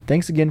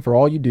Thanks again for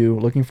all you do.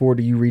 Looking forward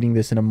to you reading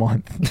this in a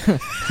month.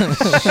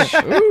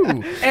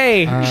 Ooh.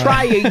 Hey,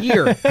 try a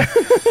year.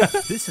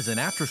 This is an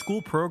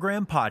after-school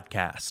program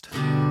podcast.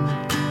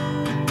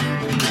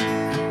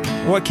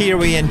 What key are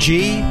we in,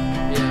 G?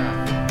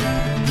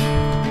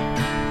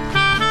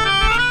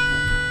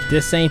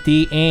 This ain't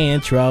the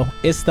intro,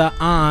 it's the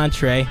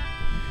entree.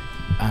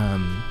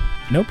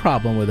 No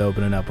problem with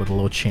opening up with a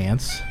little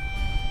Chance.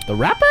 The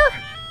rapper?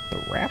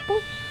 The rapper?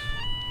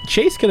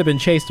 Chase could have been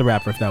Chase the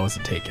rapper if that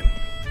wasn't taken.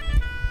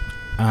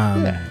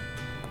 Yeah.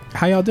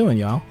 How y'all doing,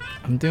 y'all?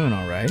 I'm doing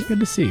all right. Good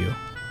to see you.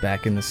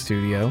 Back in the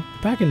studio.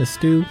 Back in the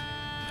stew.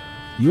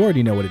 You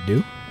already know what it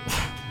do.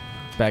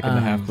 Back in the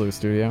Half Blue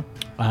studio.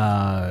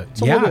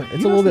 It's a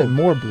little bit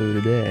more blue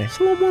today. It's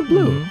a little more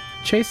blue.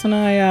 Chase and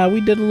I, we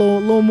did a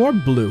little more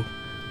blue.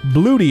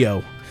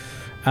 Bluedio.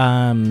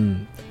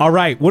 All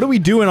right, what are we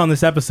doing on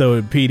this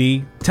episode,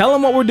 PD? Tell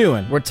them what we're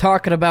doing. We're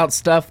talking about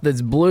stuff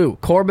that's blue.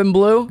 Corbin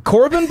blue?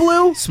 Corbin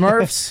blue?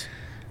 Smurfs?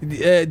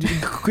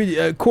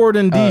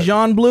 Cordon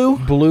Dijon blue?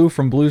 Blue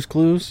from Blue's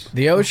Clues.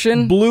 The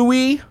ocean?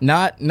 Bluey?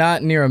 Not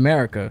near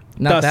America.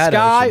 Not The that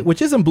sky, ocean. which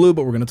isn't blue,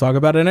 but we're going to talk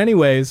about it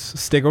anyways.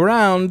 Stick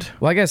around.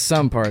 Well, I guess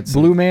some parts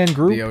Blue of Man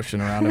Group. the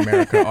ocean around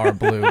America are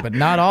blue, but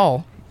not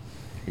all.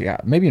 Yeah,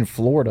 maybe in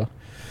Florida.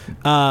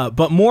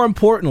 But more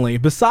importantly,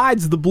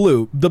 besides the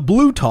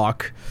blue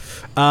talk,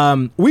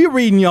 we're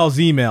reading y'all's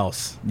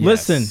emails.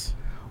 Yes. Listen,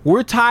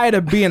 we're tired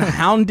of being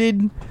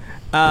hounded.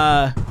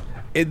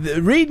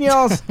 Reading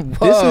y'all's.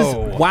 This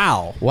is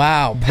wow.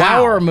 Wow.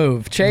 Power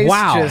move. Chase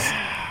Wow. just...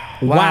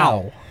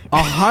 Wow.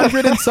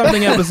 100 and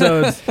something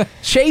episodes.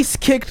 Chase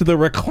kicked the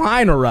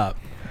recliner up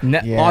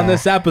Yeah. on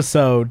this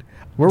episode.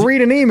 We're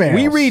reading emails.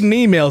 We reading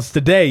emails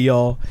today,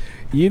 y'all.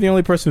 You're the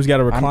only person who's got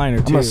a recliner,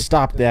 I'm too. going to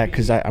stop that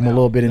because I'm a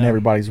little bit in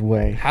everybody's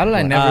way. How did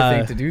I never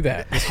think to do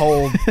that? This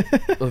whole,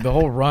 the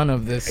whole run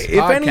of this If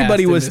podcast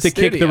anybody in was the to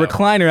kick the studio.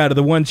 recliner out of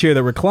the one chair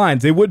that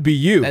reclines, it would be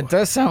you. That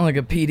does sound like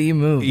a PD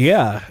move.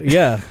 Yeah.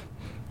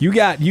 You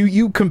got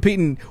you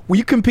competing. Were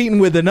you competing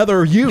with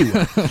another you?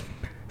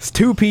 It's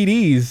two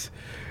PDs.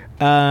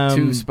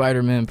 Two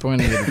Spider-Men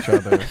pointing at each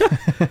other.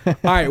 All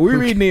right, we're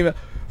reading email.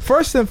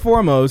 First and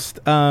foremost,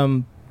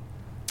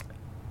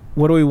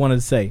 what do we want to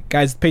say,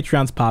 guys?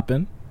 Patreon's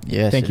popping.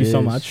 Yes, Thank it you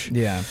so is. much.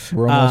 Yeah.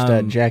 We're almost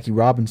at Jackie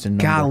Robinson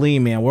number. Golly,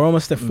 man, we're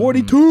almost at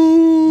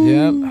 42.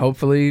 Yeah.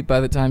 Hopefully,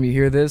 by the time you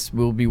hear this,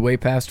 we'll be way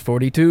past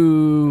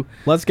 42.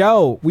 Let's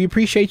go. We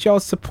appreciate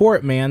y'all's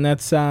support, man.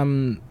 That's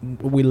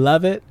we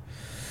love it.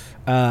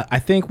 I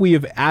think we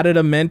have added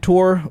a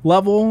mentor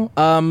level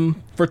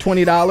for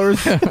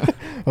 $20.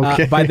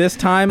 Okay. By this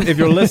time, if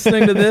you're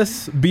listening to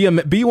this,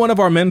 be one of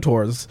our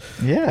mentors.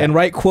 Yeah. And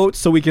write quotes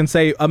so we can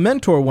say, a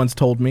mentor once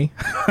told me.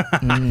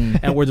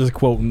 And we're just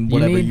quoting You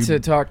whatever need to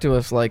talk to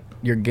us like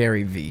you're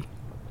Gary V.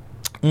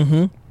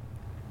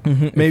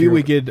 Maybe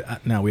we could...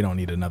 no, we don't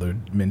need another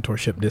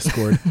mentorship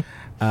Discord.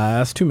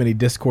 That's too many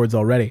Discords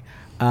already.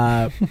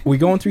 We're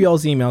going through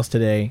y'all's emails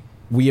today.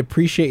 We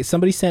appreciate...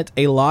 Somebody sent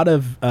a lot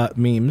of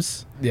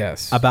memes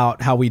Yes.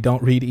 about how we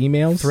don't read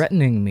emails.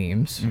 threatening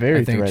memes. Very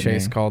I think threatening.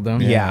 Chase called them.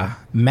 Yeah.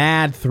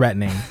 Mad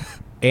threatening.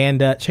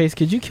 And Chase,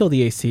 could you kill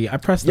the AC? I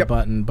pressed the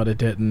button, but it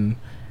didn't.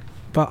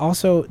 But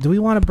also, do we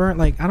want to burn...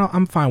 Like,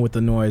 I'm fine with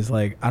the noise.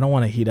 Like, I don't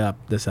want to heat up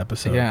this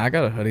episode. Yeah, I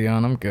got a hoodie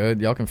on. I'm good.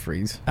 Y'all can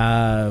freeze.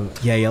 Yeah,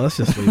 let's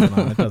just leave it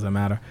on. It doesn't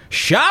matter.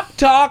 Shop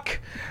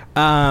talk!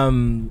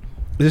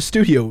 The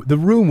studio, the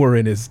room we're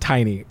in is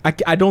tiny.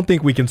 I don't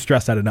think we can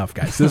stress that enough,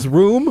 guys. This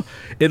room,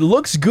 it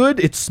looks good.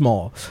 It's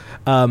small.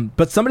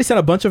 But somebody sent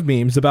a bunch of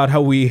memes about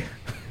how we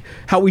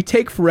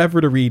take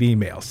forever to read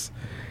emails.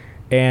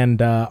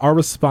 And our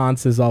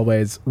response is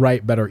always,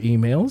 write better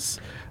emails.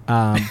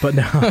 But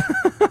no,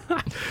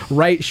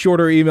 write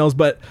shorter emails.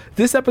 But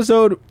this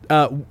episode,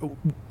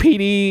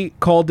 PD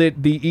called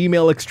it the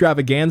email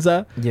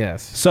extravaganza.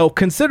 Yes. So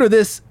consider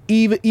this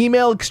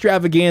email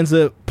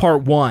extravaganza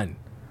part 1.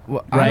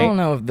 Well, Right? I don't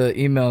know if the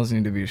emails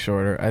need to be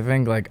shorter. I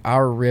think like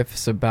our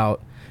riffs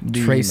about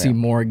The Tracy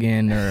email.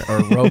 Morgan or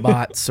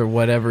robots or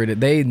whatever,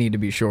 they need to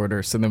be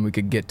shorter so then we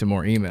could get to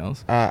more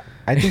emails. I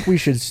think we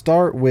should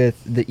start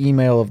with the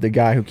email of the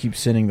guy who keeps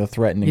sending the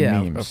threatening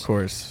Yeah, memes. of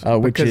course.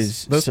 Which Because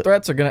is those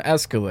threats are going to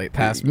escalate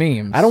past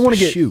memes. I don't want to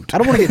get Shoot. I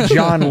don't want to get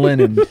John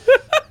Lennon.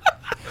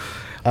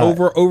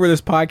 Over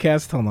this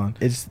podcast. Hold on.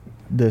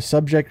 The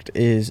subject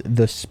is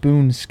the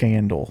spoon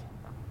scandal.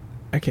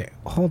 Okay,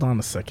 hold on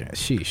a second.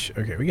 Sheesh.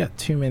 Okay, we got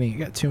too many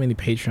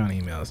Patreon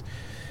emails.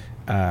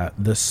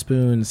 The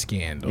spoon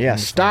scandal. Yeah,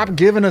 stop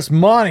giving us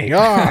money.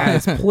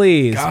 Guys,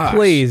 please, Gosh.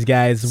 please,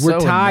 guys. We're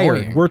So tired.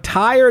 annoying. We're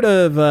tired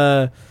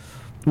of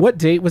what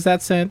date was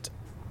that sent?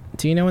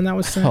 Do you know when that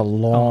was sent? A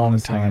long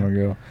second. time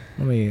ago.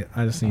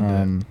 I just need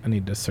I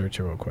need to search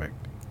it real quick.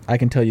 I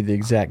can tell you the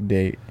exact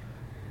date.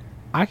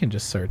 I can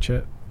just search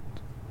it.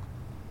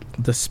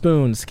 The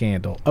spoon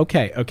scandal.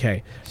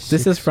 Okay.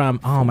 This is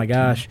from, oh my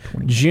gosh,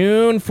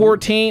 June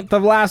 14th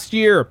of last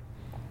year.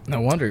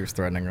 No wonder he was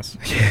threatening us.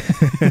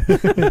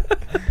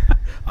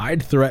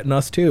 I'd threaten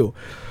us too.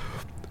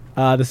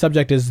 The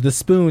subject is the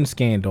spoon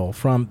scandal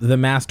from the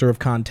Master of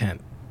Content.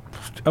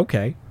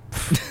 Okay.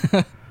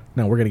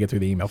 No, we're going to get through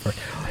the email first.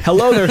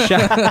 Hello there,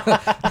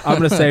 I'm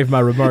going to save my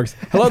remarks.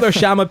 Hello there,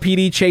 Shama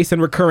PD, Chase,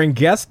 and recurring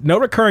guest. No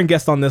recurring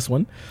guest on this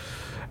one.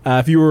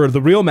 If you were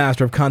the real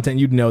master of content,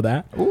 you'd know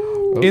that.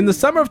 Ooh. In the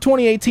summer of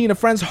 2018, a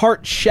friend's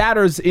heart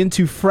shatters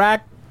into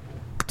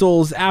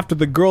fractals after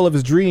the girl of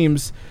his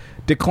dreams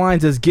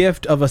declines his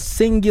gift of a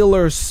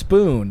singular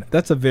spoon.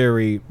 That's a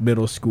very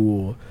middle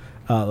school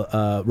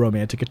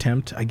romantic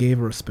attempt. I gave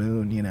her a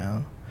spoon, you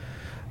know.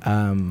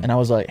 And I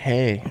was like,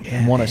 "Hey,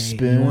 you want a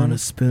spoon? You want a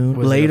spoon?"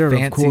 Was Later, it a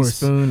fancy of course.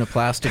 spoon, a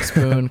plastic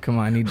spoon? Come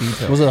on, I need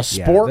details. Was it a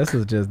spork?" Yeah, this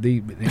is just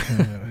the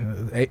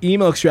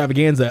email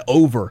extravaganza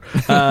over.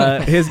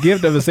 His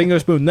gift of a singular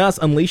spoon, thus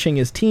unleashing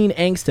his teen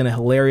angst in a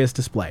hilarious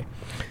display.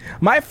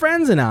 My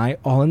friends and I,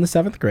 all in the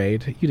 7th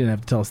grade, you didn't have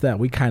to tell us that.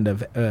 We kind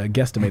of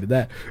guesstimated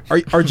that,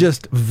 are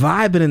just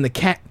vibing in the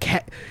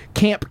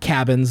camp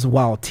cabins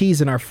while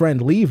teasing our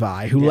friend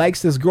Levi, who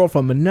likes this girl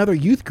from another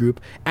youth group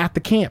at the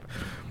camp.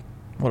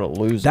 What a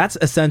loser. That's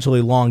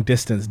essentially long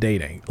distance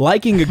dating.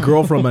 Liking a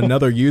girl from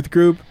another youth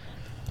group,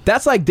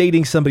 that's like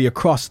dating somebody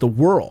across the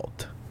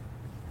world.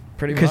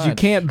 Pretty much. Because you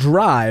can't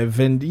drive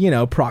and, you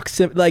know,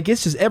 proximity. Like,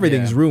 it's just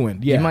everything's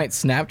ruined. Yeah. You might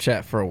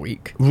Snapchat for a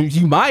week.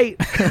 You might.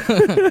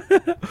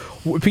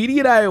 PD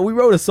and I, we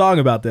wrote a song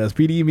about this.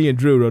 PD, me, and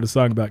Drew wrote a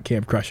song about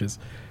camp crushes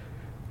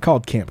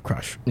called Camp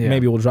Crush. Yeah.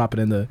 Maybe we'll drop it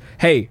in the...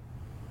 Hey,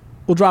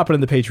 we'll drop it in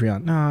the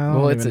Patreon. No, I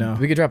don't even know.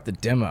 We could drop the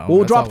demo. We'll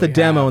That's drop all the we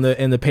demo have.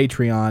 in the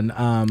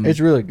Patreon.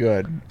 It's really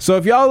good. So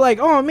if y'all are like,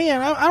 oh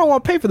man, I don't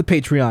want to pay for the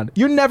Patreon,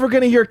 you're never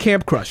gonna hear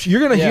Camp Crush.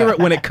 You're gonna hear it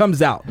when it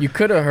comes out. You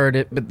could have heard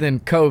it, but then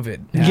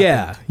COVID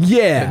Yeah,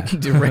 yeah.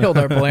 derailed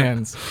our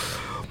plans.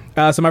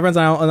 So my friends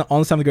and I on the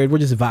 7th grade, we're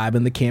just vibing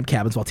in the camp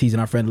cabins while teasing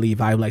our friend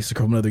Levi, who likes to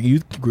come from another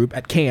youth group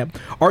at camp.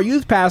 Our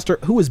youth pastor,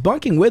 who is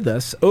bunking with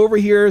us,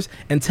 overhears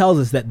and tells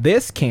us that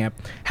this camp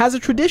has a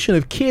tradition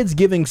of kids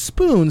giving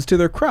spoons to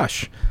their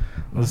crush.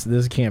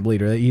 This camp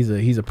leader, he's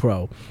a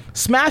pro.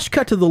 Smash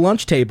cut to the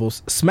lunch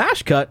tables.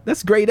 Smash cut?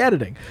 That's great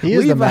editing. He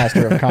is the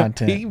master of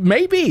content.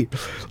 Maybe.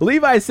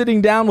 Levi's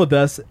sitting down with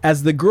us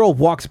as the girl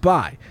walks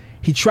by.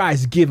 He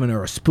tries giving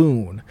her a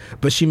spoon,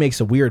 but she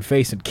makes a weird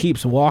face and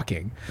keeps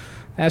walking,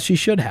 as she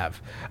should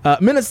have.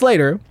 Minutes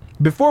later,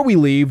 before we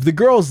leave, the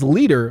girl's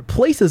leader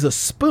places a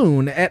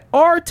spoon at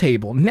our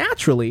table.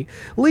 Naturally,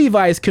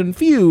 Levi is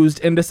confused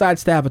and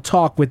decides to have a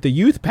talk with the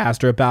youth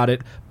pastor about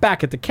it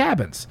back at the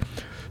cabins.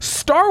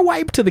 Star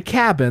wipe to the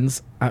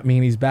cabins. I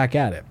mean, he's back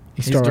at it.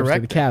 He star wipes to the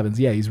directing. cabins.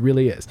 Yeah, he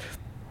really is.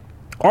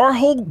 Our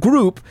whole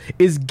group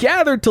is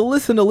gathered to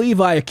listen to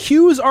Levi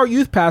accuse our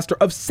youth pastor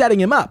of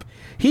setting him up.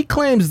 He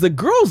claims the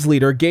girl's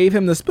leader gave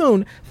him the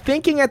spoon,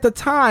 thinking at the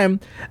time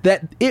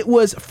that it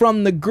was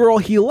from the girl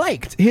he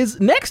liked. His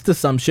next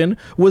assumption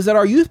was that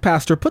our youth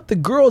pastor put the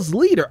girl's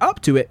leader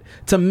up to it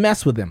to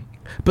mess with him.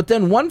 But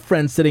then one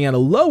friend sitting at a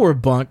lower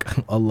bunk,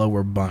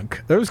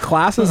 there's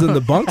classes in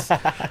the bunks?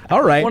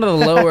 All right. One of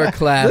the lower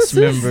class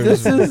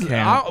members. of the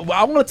camp.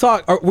 I want to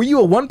talk. Were you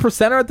a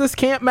 1%er at this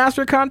camp,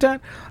 Master of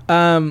Content?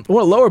 One of the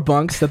lower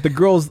bunks that the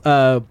girls,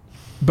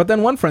 but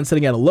then one friend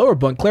sitting at a lower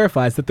bunk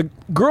clarifies that the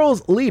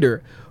girl's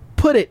leader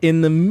put it in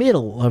the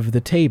middle of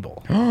the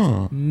table.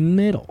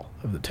 Middle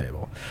of the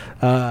table.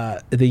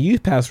 The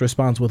youth pastor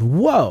responds with,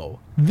 "Whoa,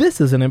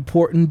 this is an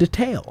important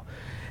detail.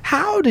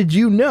 How did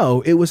you know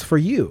it was for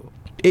you?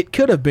 It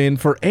could have been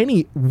for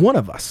any one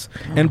of us,"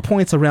 and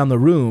points around the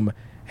room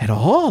at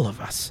all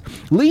of us.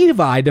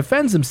 Levi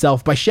defends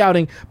himself by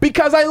shouting,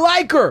 "Because I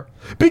like her!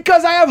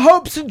 Because I have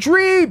hopes and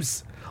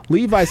dreams!"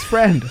 Levi's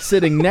friend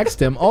sitting next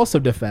to him also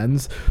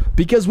defends,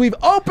 "Because we've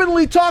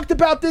openly talked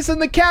about this in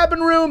the cabin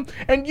room,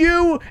 and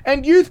you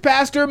and youth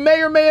pastor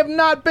may or may have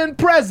not been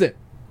present."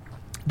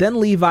 Then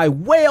Levi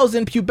wails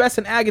in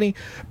pubescent agony,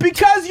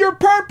 "Because you're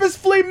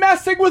purposefully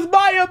messing with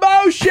my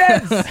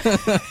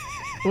emotions!"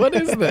 What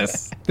is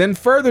this? Then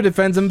further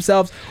defends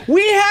himself,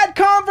 "We had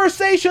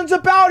conversations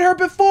about her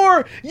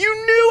before.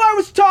 You knew I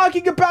was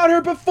talking about her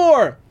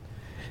before."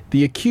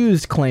 The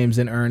accused claims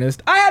in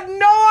earnest, "I had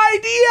no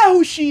idea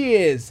who she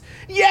is."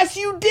 "Yes,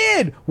 you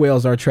did,"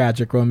 wails our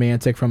tragic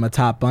romantic from a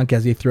top bunk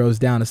as he throws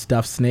down a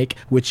stuffed snake,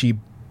 which he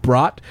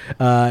brought,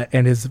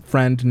 and his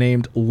friend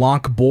named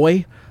Lonk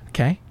Boy.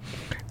 Okay.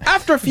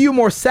 After a few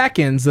more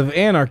seconds of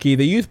anarchy,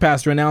 the youth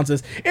pastor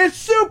announces, "It's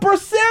super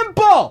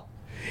simple.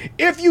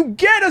 If you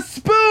get a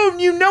spoon,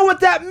 you know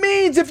what that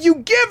means. If you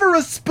give her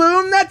a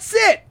spoon, that's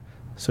it."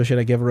 So should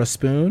I give her a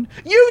spoon?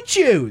 You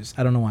choose.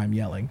 I don't know why I'm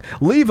yelling.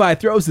 Levi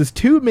throws his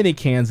 2 mini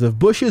cans of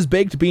Bush's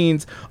baked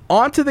beans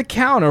onto the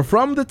counter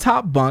from the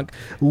top bunk,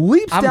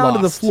 leaps I'm down to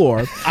the lost.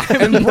 floor,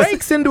 and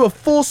breaks into a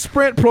full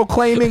sprint,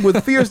 proclaiming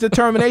with fierce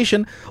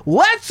determination,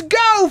 "Let's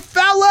go,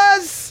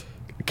 fellas!"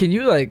 Can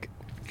you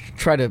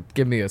try to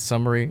give me a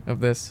summary of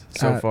this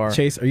so far?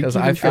 Chase, are you 'Cause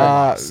keeping I feel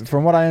track?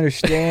 From what I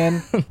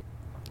understand,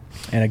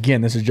 and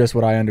again, this is just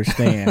what I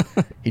understand.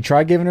 He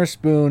tried giving her a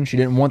spoon. She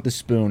didn't want the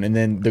spoon, and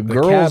then the The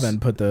girls.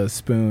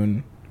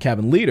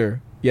 cabin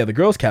leader Yeah, the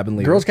girls' cabin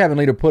leader. Girls' cabin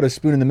leader put a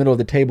spoon in the middle of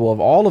the table of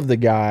all of the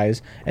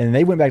guys, and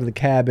they went back to the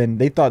cabin.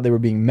 They thought they were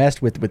being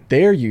messed with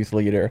their youth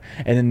leader,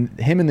 and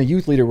then him and the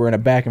youth leader were in a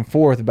back and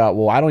forth about,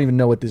 well, I don't even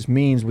know what this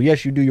means. Well,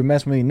 yes, you do. You're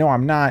messing with me. No,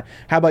 I'm not.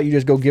 How about you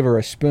just go give her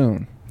a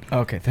spoon?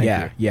 Okay, thank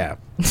you. Yeah.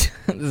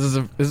 This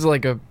is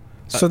like a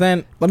So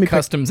then, let me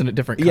customs in a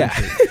different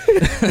country.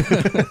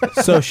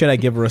 So should I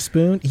give her a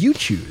spoon? You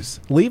choose.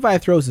 Levi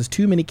throws his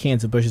 2 mini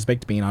cans of Bush's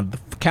baked bean onto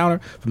the counter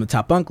from the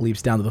top bunk,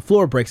 leaps down to the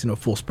floor, breaks into a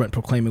full sprint,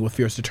 proclaiming with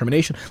fierce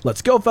determination,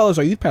 "Let's go, fellas!"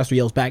 Our youth pastor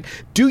yells back,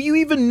 "Do you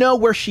even know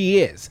where she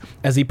is?"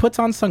 As he puts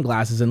on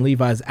sunglasses, and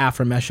Levi's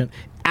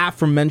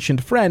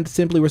aforementioned friend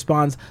simply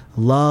responds,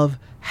 "Love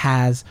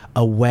has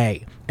a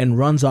way," and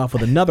runs off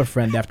with another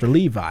friend after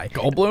Levi.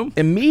 Goldblum?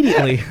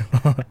 Immediately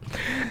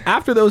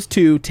after those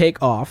two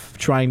take off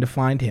trying to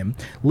find him,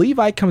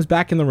 Levi comes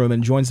back in the room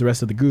and joins the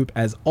rest of the group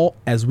as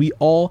we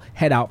all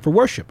head out for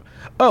worship.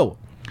 Oh,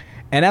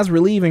 and as we're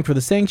leaving for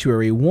the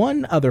sanctuary,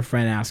 one other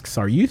friend asks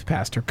our youth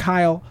pastor,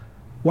 "Kyle,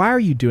 why are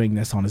you doing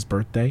this on his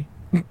birthday?"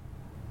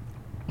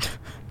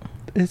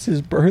 It's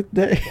his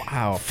birthday.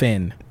 Wow.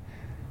 Finn.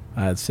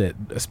 That's it.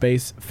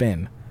 Space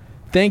Finn.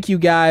 Thank you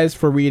guys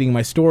for reading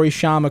my story.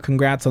 Shama,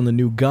 congrats on the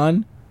new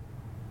gun.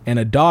 And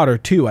a daughter,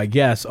 too, I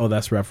guess. Oh,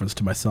 that's reference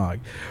to my song.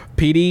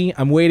 PD,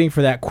 I'm waiting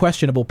for that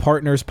Questionable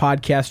Partners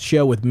podcast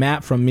show with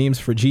Matt from Memes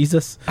for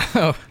Jesus.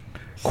 Oh.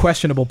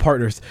 Questionable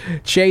Partners.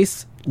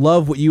 Chase,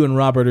 love what you and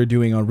Robert are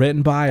doing on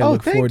Written By. I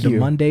look thank forward to you.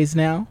 Mondays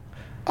now.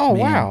 Oh, Man,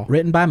 wow.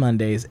 Written By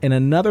Mondays. And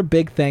another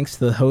big thanks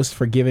to the host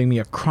for giving me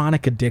a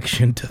chronic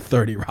addiction to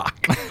 30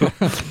 Rock.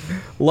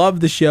 Love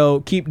the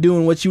show. Keep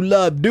doing what you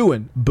love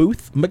doing.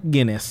 Booth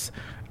McGinnis.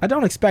 I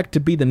don't expect to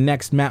be the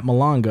next Matt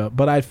Malonga,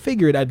 but I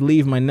figured I'd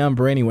leave my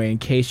number anyway in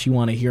case you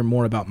want to hear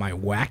more about my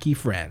wacky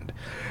friend.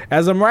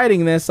 As I'm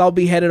writing this, I'll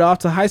be headed off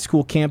to high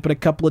school camp in a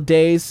couple of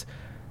days,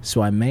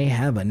 so I may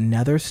have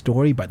another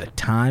story by the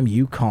time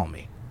you call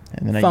me.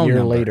 And then a Phone year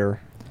number.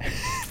 later.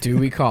 Do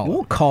we call him?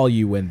 We'll call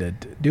you when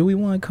do we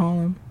want to call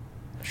him?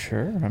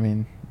 Sure. I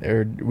mean,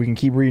 we can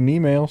keep reading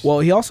emails.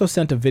 Well, he also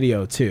sent a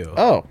video too.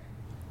 Oh.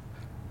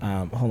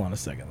 Hold on a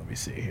second. Let me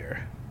see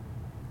here.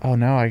 Oh,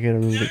 now I get a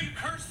little bit.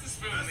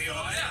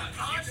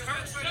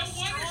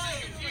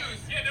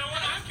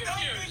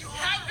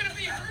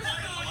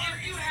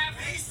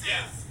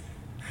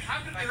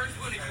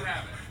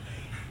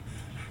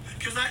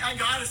 Because I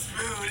got a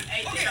spoon.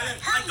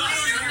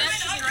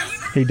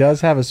 He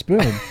does have a spoon.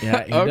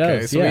 Yeah, he Okay,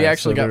 does. so yeah, we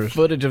actually got there's-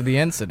 footage of the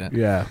incident.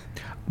 Yeah.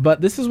 But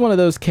this is one of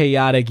those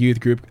chaotic youth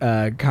group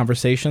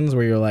conversations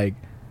where you're like,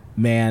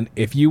 man,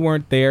 if you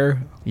weren't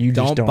there, You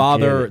just don't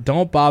bother get it.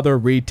 don't bother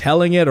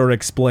retelling it or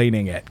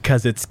explaining it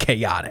because it's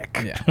chaotic.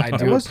 Yeah, I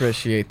do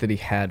appreciate that he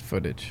had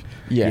footage.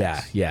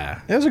 Yes. Yeah.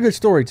 That was a good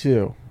story,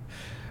 too.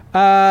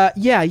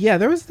 Yeah,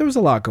 there was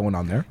a lot going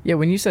on there. Yeah,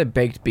 when you said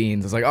baked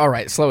beans, it's like, all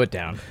right, slow it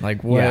down.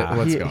 Like, what? Yeah.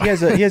 What's He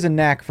going? he has a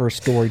knack for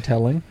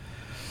storytelling.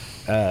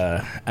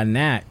 A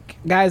knack.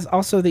 Guys,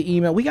 also the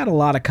email. We got a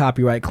lot of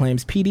copyright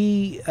claims.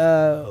 PD,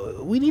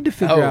 we need to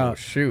figure Oh out,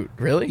 shoot!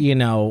 Really?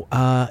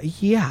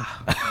 yeah.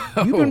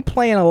 You've been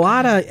playing a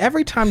lot of,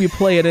 every time you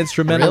play an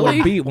instrumental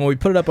Really? or beat when we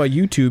put it up on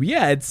YouTube,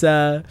 yeah, it's,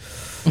 Mr.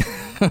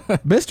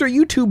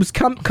 YouTube's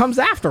comes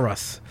after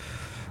us.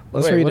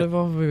 Let's Wait, read what it.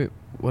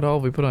 all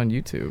have we put on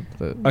YouTube?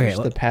 Okay,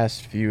 Just the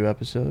past few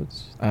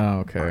episodes. Oh,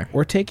 okay.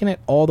 we're taking it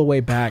all the way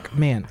back.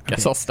 Man,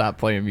 Guess okay. I'll stop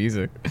playing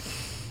music.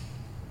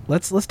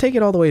 Let's take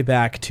it all the way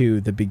back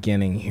to the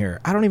beginning here.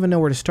 I don't even know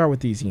where to start with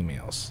these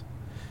emails.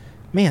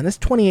 Man, this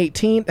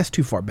 2018, that's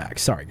too far back.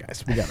 Sorry,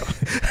 guys. We got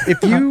to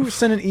If you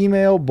send an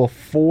email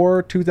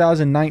before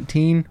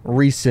 2019,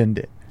 resend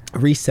it.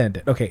 resend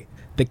it. Okay,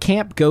 the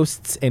Camp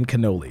Ghosts and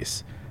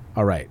Cannolis.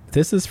 All right,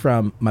 this is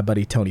from my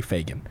buddy Tony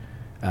Fagan.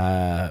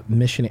 Him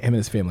and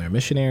his family are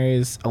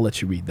missionaries. I'll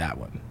let you read that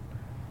one.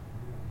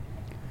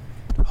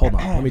 Hold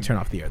on, let me turn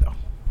off the air though.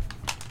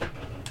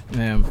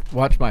 Man,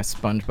 watch my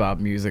SpongeBob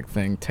music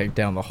thing take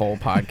down the whole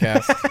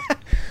podcast.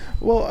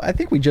 Well, I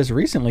think we just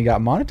recently got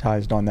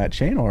monetized on that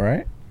channel,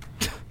 right?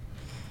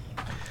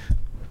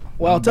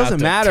 Well, I'm it doesn't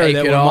about to matter take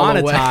that it we're all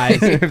away.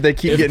 monetized. If they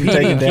keep If getting PD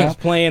taken down.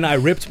 keeps playing, I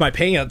ripped my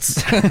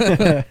pants.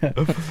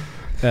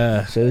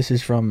 So this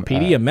is from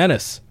PD a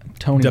menace.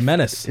 Tony. The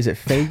Menace. Is it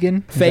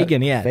Fagan? Is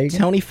Fagan, that yeah. Fagan?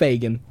 Tony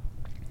Fagan.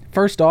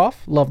 First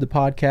off, love the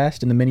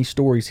podcast and the many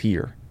stories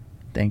here.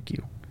 Thank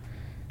you.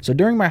 So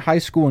during my high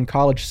school and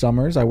college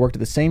summers, I worked at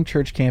the same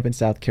church camp in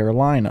South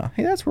Carolina.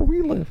 Hey, that's where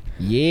we live.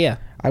 Yeah.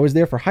 I was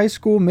there for high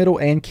school, middle,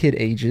 and kid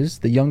ages,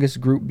 the youngest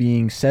group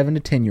being 7 to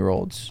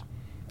 10-year-olds.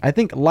 I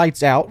think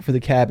lights out for the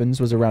cabins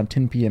was around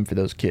 10 p.m. for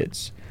those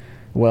kids.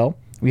 Well,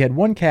 we had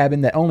one cabin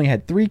that only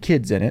had 3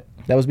 kids in it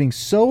that was being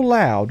so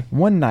loud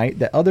one night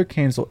that other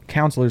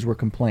counselors were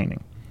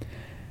complaining.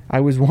 I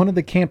was one of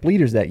the camp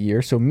leaders that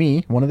year, so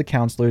me, one of the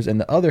counselors, and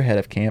the other head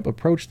of camp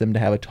approached them to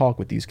have a talk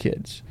with these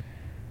kids.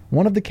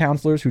 One of the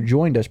counselors who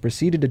joined us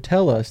proceeded to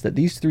tell us that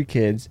these 3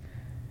 kids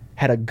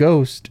had a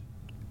ghost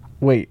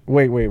Wait.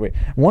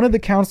 One of the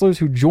counselors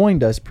who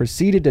joined us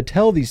proceeded to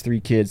tell these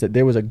 3 kids that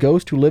there was a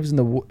ghost who lived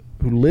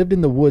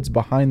in the woods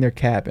behind their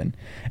cabin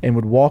and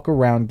would walk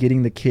around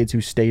getting the kids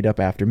who stayed up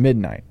after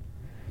midnight.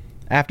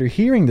 After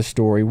hearing the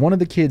story, one of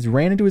the kids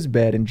ran into his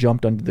bed and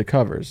jumped under the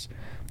covers.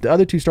 The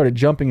other 2 started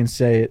jumping and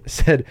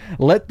said,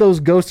 "Let those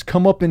ghosts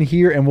come up in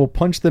here and we'll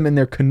punch them in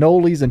their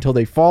cannolis until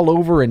they fall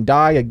over and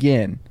die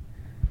again."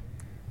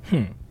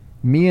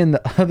 Me and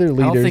the other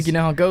leaders... I don't think you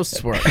know how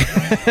ghosts work.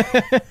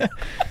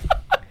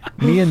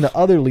 Me and the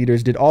other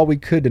leaders did all we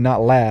could to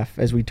not laugh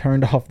as we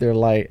turned off their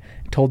light,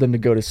 told them to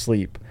go to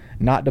sleep,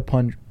 not to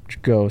punch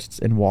ghosts,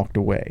 and walked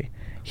away.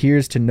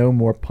 Here's to no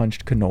more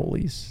punched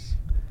cannolis.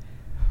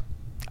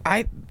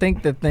 I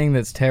think the thing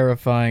that's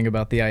terrifying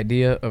about the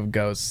idea of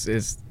ghosts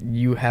is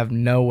you have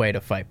no way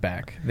to fight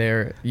back.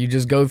 You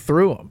just go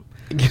through them.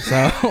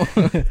 So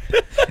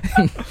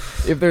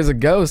if there's a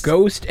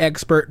ghost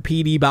expert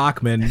PD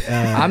Bachman.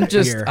 I'm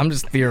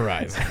just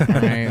theorizing.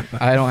 Right?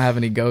 I don't have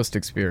any ghost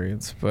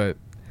experience, but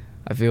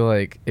I feel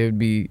like it would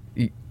be.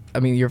 I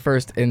mean, your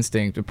first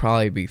instinct would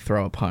probably be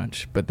throw a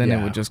punch, but then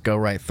it would just go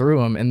right through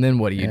them. And then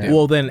what do you do?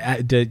 Well, then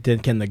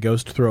can the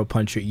ghost throw a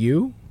punch at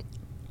you?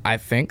 I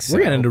think so.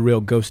 We're getting into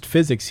real ghost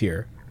physics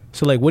here.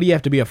 So, like, what do you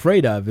have to be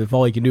afraid of if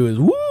all you can do is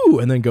woo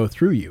and then go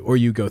through you, or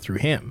you go through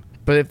him?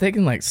 But if they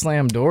can like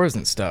slam doors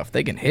and stuff,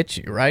 they can hit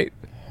you, right?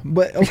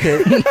 But okay,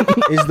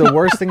 is the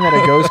worst thing that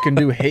a ghost can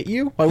do hit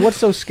you? Like, what's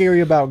so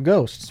scary about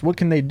ghosts? What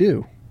can they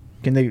do?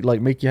 Can they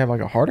like make you have like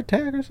a heart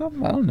attack or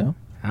something? I don't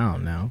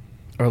know.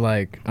 Or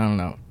like, I don't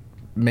know,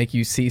 make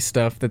you see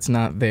stuff that's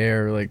not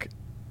there. Like,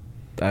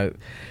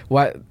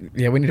 what?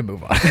 Yeah, we need to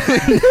move on.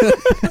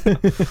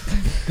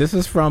 This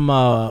is from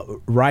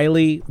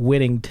Riley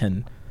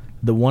Whittington,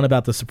 the one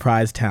about the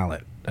surprise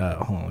talent.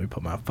 Hold on, let me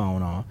put my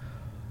phone on.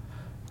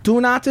 Do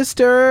not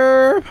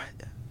disturb.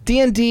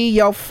 D&D,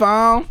 your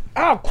phone.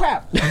 Oh,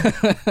 crap.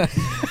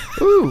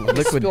 Ooh,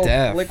 liquid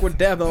death. Liquid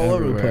death all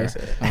over the Everywhere. place.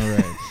 All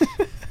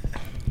right.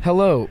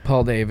 Hello,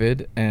 Paul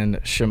David and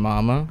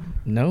Shamama.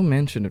 No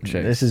mention of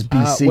Chase. This is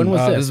BC. when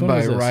was this? This is When by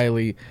was this?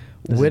 Riley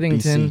This is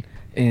Whittington BC.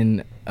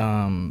 in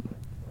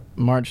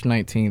March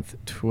 19th,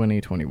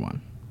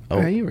 2021.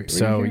 Oh, you were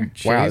So, here?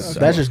 Chase, Wow,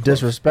 that's just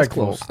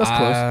disrespectful. That's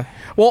close.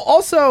 Well,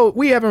 also,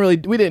 we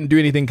didn't do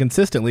anything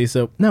consistently,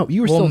 so no,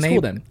 you were Well, still in school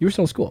maybe- then. You were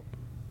still in school.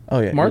 Oh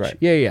yeah, March?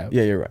 You're right. Yeah.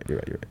 Yeah, you're right. You're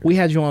right. We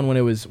had you on when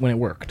it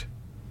worked.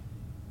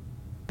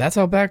 That's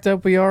how backed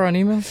up we are on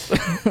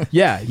emails?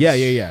 Yeah.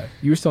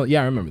 You were still.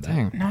 Yeah, I remember that.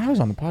 Dang. No, I was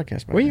on the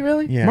podcast. By Were then. you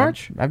really? Yeah.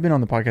 March? I've been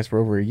on the podcast for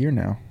over a year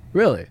now.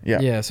 Really? Yeah.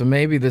 Yeah, so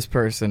maybe this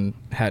person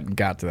hadn't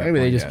got to that Maybe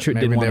they point just yet.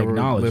 didn't Maybe wanna they were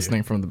acknowledge you.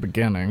 listening from the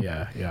beginning.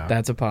 Yeah.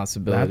 That's a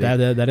possibility.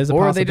 That is a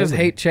or possibility. they just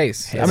hate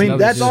Chase. I mean,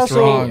 that's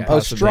also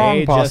a strong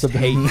They just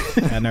possibility.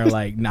 hate, and they're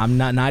like, "No, I'm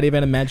not even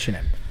gonna mention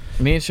it."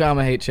 Me and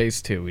Shama hate Chase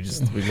too. We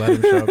let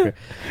him show up here.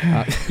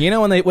 You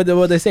know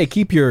what they say?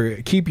 Keep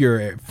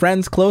your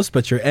friends close,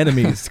 but your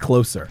enemies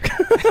closer.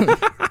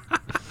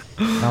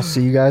 I'll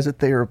see you guys at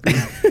therapy.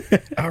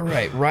 All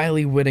right,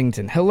 Riley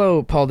Whittington.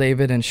 Hello, Paul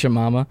David and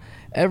Shamama.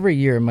 Every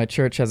year, my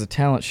church has a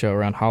talent show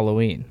around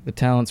Halloween. The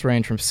talents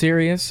range from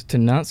serious to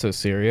not so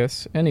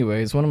serious.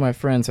 Anyways, one of my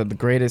friends had the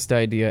greatest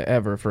idea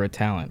ever for a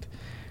talent.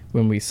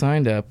 When we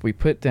signed up, we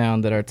put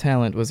down that our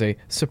talent was a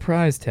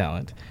surprise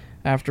talent.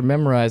 After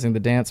memorizing the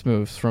dance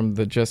moves from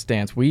the Just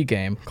Dance Wii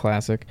game,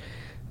 classic,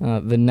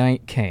 the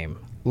night came.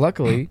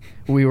 Luckily,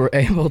 we were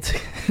able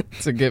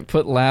to get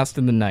put last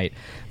in the night.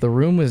 The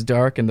room was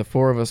dark and the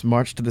 4 of us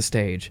marched to the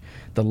stage.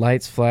 The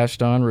lights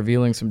flashed on,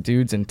 revealing some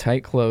dudes in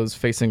tight clothes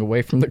facing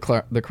away from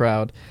the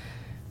crowd.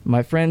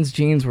 My friend's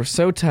jeans were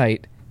so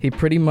tight, he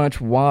pretty much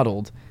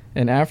waddled,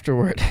 and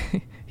afterward,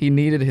 he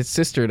needed his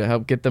sister to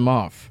help get them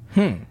off.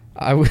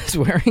 I was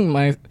wearing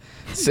my...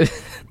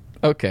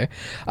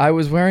 I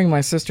was wearing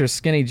my sister's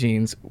skinny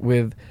jeans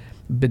with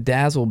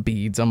bedazzle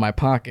beads on my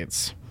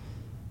pockets.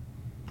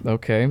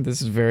 Okay,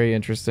 this is very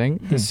interesting.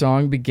 The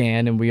song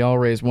began and we all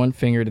raised one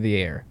finger to the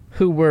air.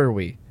 Who were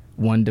we?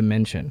 One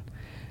Dimension.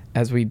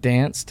 As we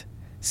danced,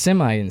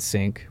 semi in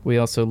sync, we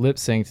also lip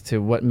synced to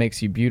What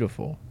Makes You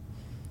Beautiful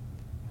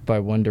by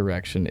One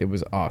Direction. It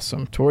was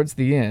awesome. Towards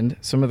the end,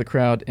 some of the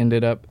crowd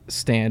ended up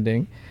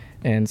standing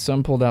and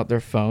some pulled out their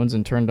phones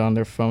and turned on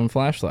their phone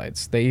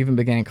flashlights. They even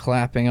began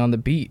clapping on the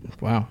beat.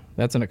 Wow,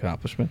 that's an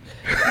accomplishment.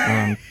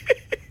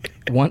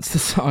 Once the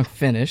song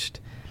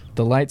finished,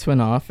 the lights went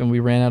off and we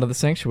ran out of the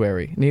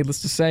sanctuary.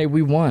 Needless to say,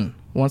 we won.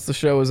 Once the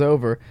show was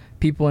over,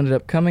 people ended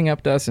up coming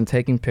up to us and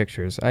taking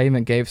pictures. I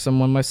even gave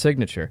someone my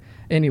signature.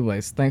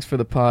 Anyways, thanks for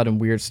the pod and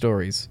weird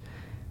stories.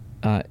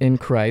 In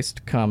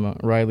Christ,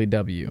 Riley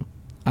W.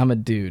 I'm a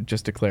dude,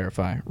 just to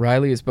clarify.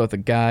 Riley is both a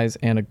guy's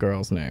and a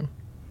girl's name.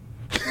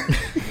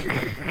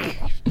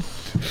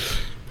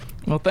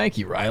 Well, thank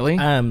you, Riley.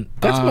 I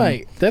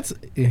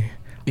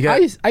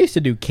used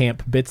to do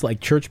camp bits, like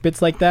church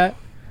bits like that,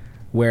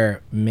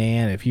 where,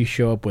 man, if you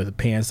show up with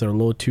pants that are a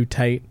little too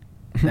tight,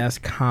 that's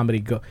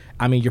comedy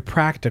I mean, you're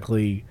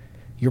practically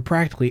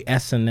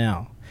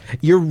SNL.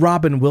 You're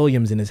Robin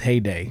Williams in his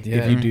heyday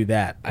if you do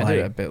that. I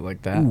did a bit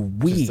like that.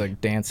 Ooh-wee. Just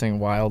like dancing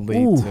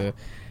wildly Ooh. to...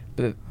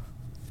 But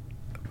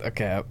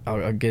okay,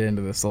 I'll get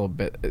into this a little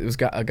bit. It was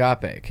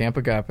Agape, Camp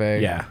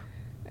Agape. Yeah.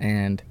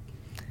 And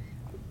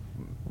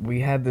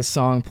we had this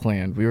song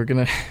planned. We were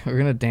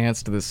gonna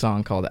dance to this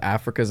song called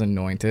 "Africa's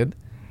Anointed,"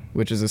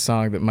 which is a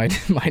song that my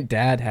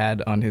dad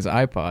had on his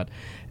iPod,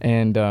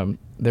 and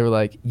they were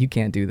like, "You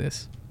can't do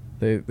this."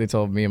 They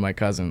told me and my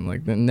cousin,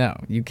 like, "No,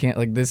 you can't.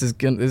 Like, this is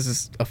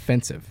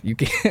offensive. You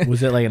can't."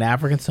 Was it like an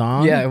African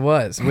song? Yeah, it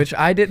was. Which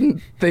I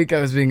didn't think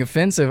I was being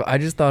offensive. I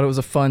just thought it was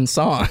a fun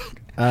song.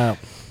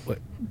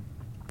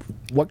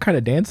 What kind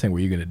of dancing were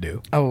you gonna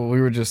do? Oh, we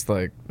were just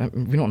like,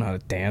 we don't know how to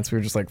dance. We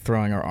were just like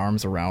throwing our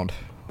arms around.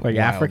 Like wildly.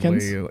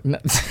 Africans? No.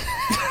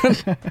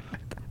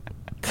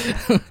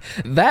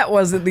 That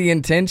wasn't the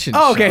intention.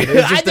 Oh, okay. Sean. It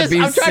was just to be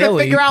I'm trying silly.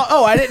 to figure out.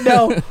 Oh, I didn't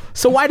know.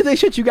 So why did they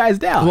shut you guys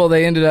down? Well,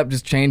 they ended up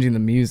just changing the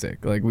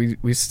music. Like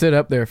we stood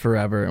up there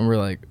forever, and we're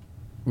like,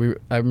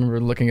 I remember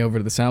looking over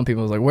to the sound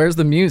people. I was like, "Where's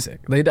the music?"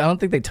 I don't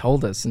think they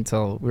told us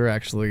until we were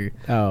actually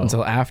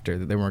until after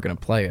that they weren't going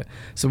to play it.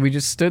 So we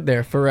just stood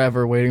there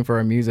forever waiting for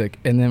our music,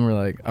 and then we're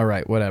like, "All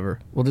right, whatever.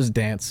 We'll just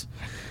dance."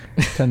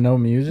 To no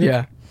music?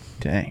 Yeah.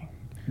 Dang.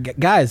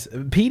 Guys,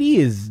 PD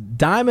is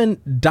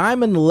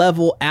diamond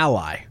level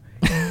ally.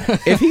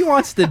 If he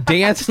wants to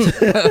dance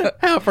to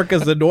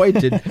Africa's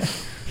Anointed,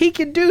 he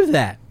can do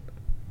that.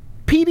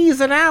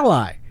 PD's an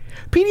ally.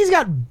 PD's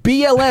got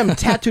BLM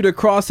tattooed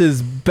across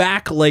his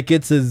back like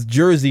it's his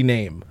jersey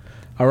name.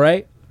 All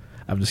right?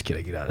 I'm just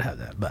kidding. You don't have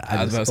that. But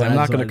I was about to say, I'm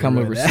not going to come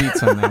with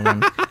receipts on that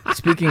one.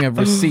 Speaking of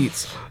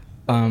receipts,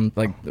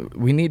 like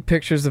we need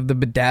pictures of the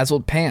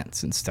bedazzled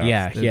pants and stuff.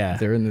 Yeah.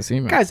 They're in this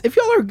email. Guys, if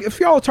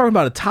y'all are talking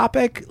about a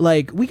topic,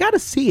 like, we got to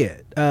see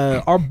it.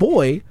 Our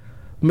boy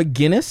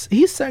McGinnis,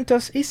 he sent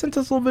us a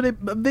little bit of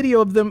a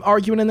video of them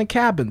arguing in the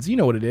cabins. You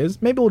know what it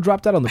is. Maybe we'll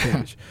drop that on the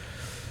page.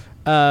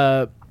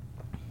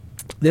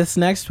 This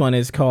next one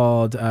is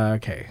called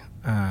moved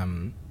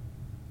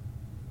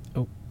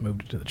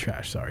it to the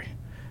trash. Sorry,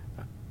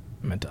 I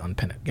meant to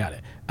unpin it. Got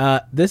it.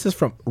 This is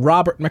from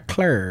Robert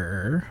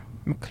McClure.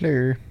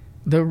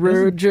 The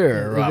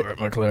Roger Robert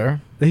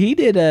McClure. He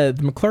did the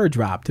McClure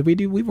drop.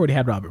 We've already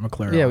had Robert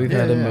McClure. Yeah, on. we've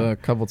had him a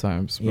couple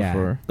times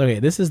before. Okay,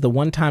 this is the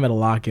one time at a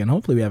lock-in.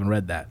 Hopefully we haven't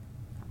read that.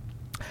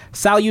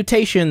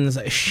 Salutations,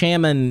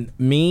 Shaman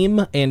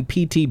Meme and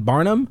PT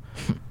Barnum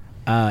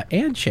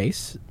and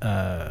Chase.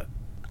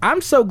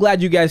 I'm so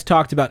glad you guys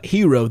talked about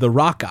Hero, the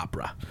rock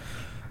opera.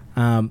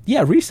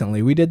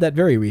 Recently. We did that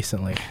very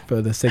recently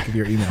for the sake of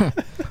your email.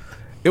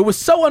 It was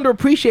so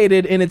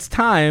underappreciated in its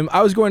time,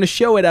 I was going to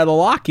show it at a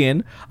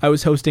lock-in I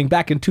was hosting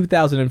back in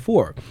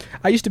 2004.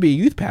 I used to be a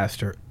youth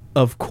pastor,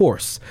 of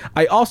course.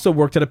 I also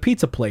worked at a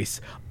pizza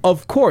place,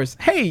 of course.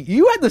 Hey,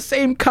 you had the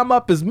same come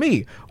up as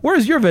me.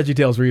 Where's your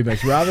VeggieTales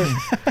remix, Robin?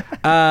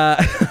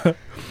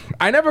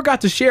 I never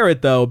got to share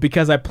it, though,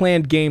 because I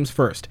planned games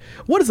first.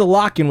 What is a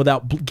lock-in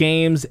without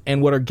games,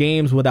 and what are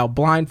games without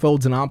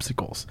blindfolds and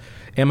obstacles?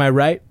 Am I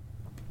right?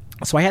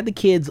 So I had the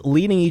kids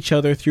leading each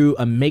other through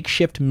a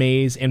makeshift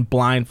maze in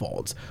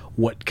blindfolds.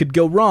 What could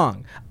go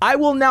wrong? I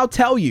will now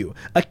tell you.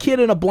 A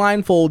kid in a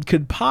blindfold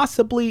could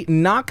possibly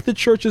knock the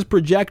church's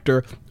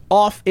projector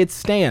off its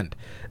stand.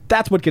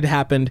 That's what could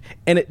happen,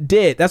 and it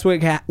did. That's what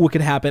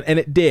could happen, and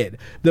it did.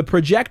 The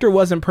projector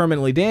wasn't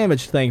permanently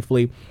damaged,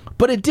 thankfully,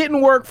 but it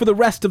didn't work for the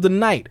rest of the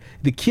night.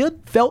 The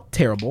kid felt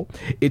terrible.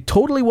 It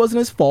totally wasn't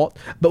his fault,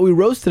 but we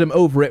roasted him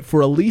over it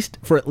for at least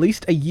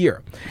a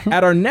year.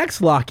 At our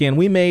next lock-in,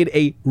 we made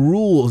a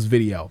rules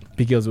video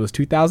because it was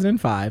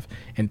 2005,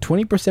 and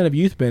 20% of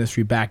youth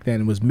ministry back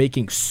then was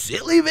making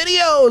silly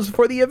videos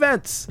for the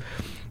events.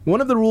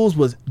 One of the rules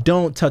was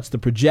don't touch the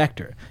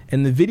projector,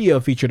 and the video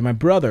featured my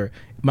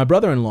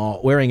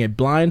brother-in-law wearing a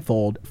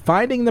blindfold,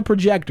 finding the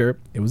projector,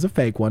 it was a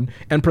fake one,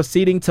 and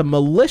proceeding to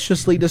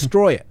maliciously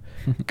destroy it.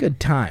 Good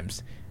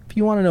times. If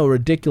you want to know a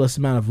ridiculous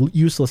amount of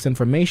useless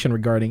information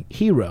regarding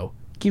Hero,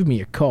 give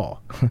me a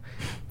call.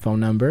 Phone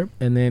number,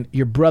 and then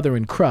your brother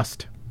in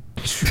crust.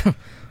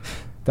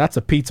 That's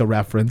a pizza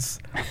reference.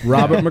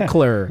 Robert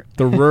McClure,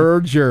 the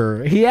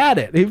Roger. He had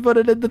it. He put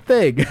it in the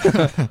thing.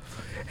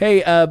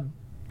 Hey,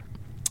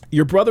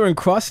 your brother in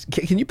crust.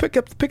 Can you pick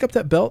up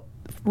that belt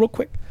real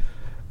quick?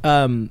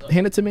 Hand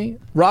it to me.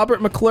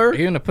 Robert McClure. Are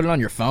you going to put it on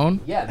your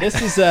phone? Yeah,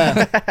 this is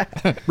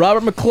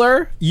Robert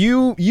McClure.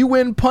 You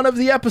win pun of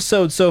the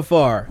episode so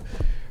far.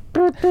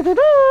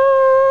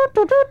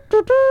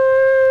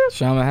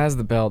 Shama has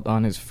the belt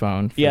on his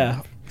phone.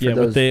 Yeah, with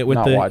those the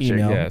not watching,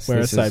 email. yes, Wear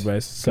it this is-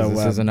 sideways. So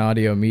this is an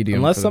audio medium.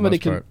 unless for the somebody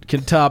most part.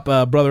 can top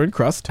brother in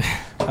crust,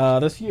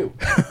 that's you.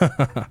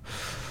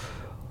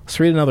 Let's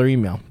read another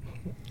email.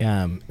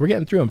 We're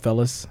getting through them,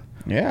 fellas.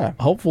 Yeah.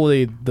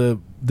 Hopefully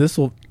this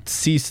will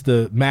cease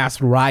the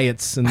mass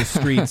riots in the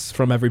streets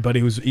from everybody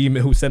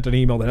who sent an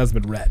email that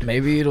hasn't been read.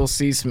 Maybe it'll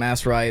cease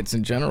mass riots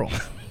in general.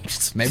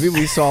 Maybe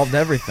we solved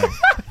everything.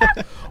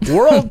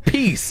 World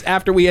peace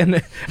after we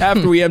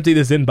empty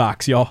this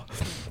inbox, y'all.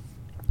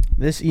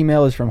 This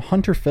email is from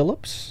Hunter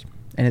Phillips,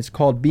 and it's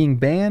called Being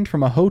Banned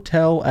from a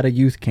Hotel at a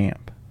Youth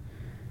Camp.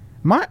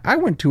 I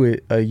went to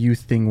a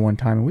youth thing one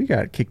time, and we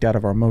got kicked out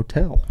of our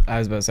motel. I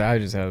was about to say, I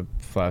just had a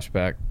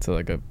flashback to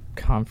like a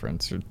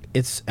conference. Or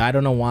I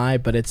don't know why,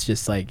 but it's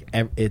just like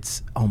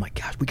it's. Oh my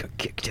gosh, we got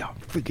kicked out.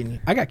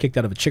 I got kicked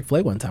out of a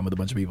Chick-fil-A one time with a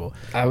bunch of people.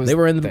 They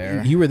were in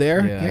there. You were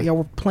there? Yeah. Y'all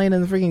were playing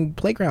in the freaking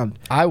playground.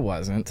 I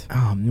wasn't.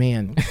 Oh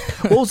man.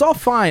 Well, it was all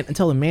fine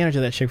until the manager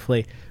of that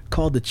Chick-fil-A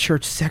called the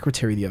church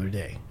secretary the other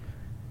day.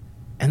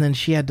 And then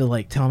she had to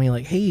like tell me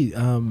like, "Hey,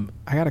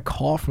 I got a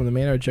call from the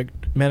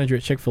manager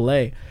at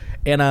Chick-fil-A."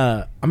 And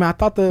I mean, I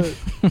thought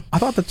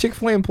the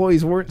Chick-fil-A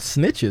employees weren't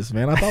snitches,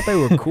 man. I thought they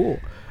were cool.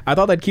 I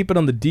thought they'd keep it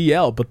on the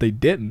DL, but they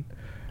didn't.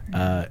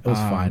 It was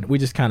fine. We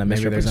just kind of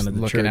Maybe they're just misrepresented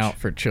the looking church. out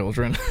for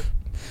children.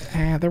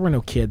 There were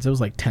no kids. It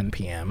was like 10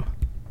 p.m.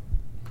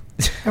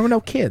 There were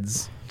no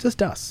kids,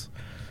 just us.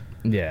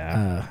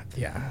 Yeah.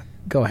 Yeah.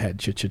 Go ahead,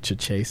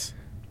 Chase.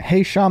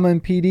 Hey, Shama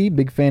and PD,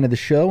 big fan of the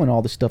show and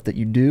all the stuff that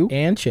you do.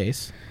 And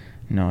Chase.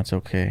 No, it's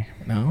okay.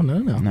 No. Chase no,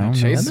 no, no,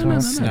 was no,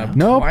 snubbed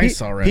No,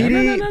 twice already.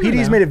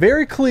 PD's made it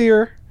very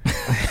clear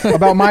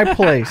about my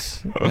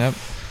place. Yep.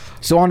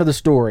 So on to the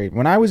story.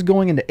 When I was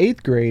going into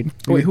 8th grade...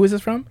 Wait, who is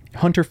this from?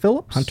 Hunter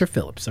Phillips. Hunter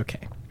Phillips,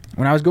 okay.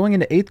 When I was going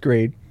into 8th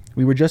grade,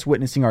 we were just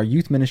witnessing our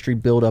youth ministry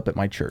build up at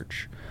my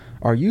church.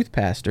 Our youth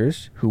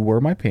pastors, who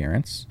were my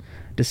parents,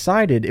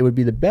 decided it would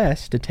be the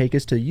best to take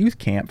us to youth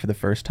camp for the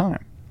first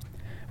time.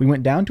 We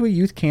went down to a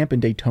youth camp in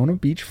Daytona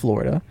Beach,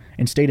 Florida,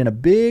 and stayed in a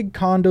big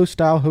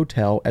condo-style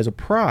hotel as a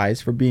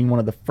prize for being one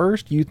of the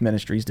first youth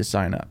ministries to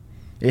sign up.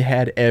 It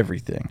had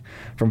everything,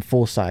 from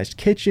full-sized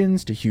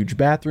kitchens to huge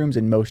bathrooms,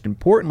 and most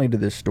importantly to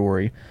this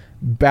story,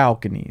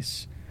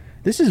 balconies.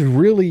 This is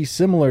really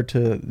similar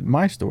to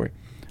my story.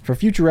 For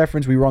future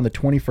reference, we were on the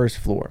 21st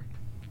floor.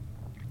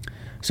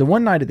 So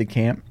one night at the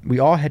camp, we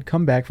all had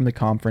come back from the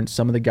conference.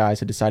 Some of the guys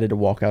had decided to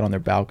walk out on their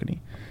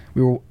balcony.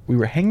 We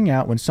were hanging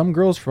out when some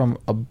girls from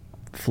a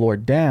floor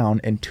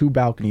down and 2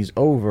 balconies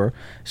over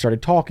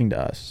started talking to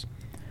us.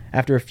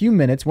 After a few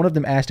minutes, one of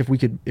them asked if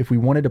we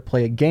wanted to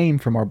play a game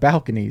from our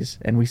balconies,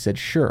 and we said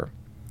sure.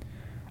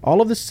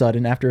 All of a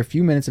sudden, after a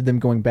few minutes of them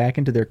going back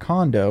into their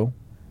condo,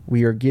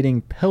 we are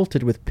getting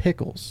pelted with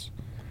pickles.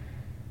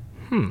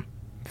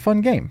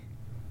 Fun game.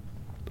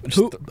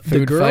 Who, the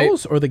food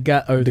girls or the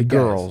guy or the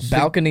girls. guys?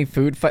 Balcony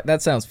food fight.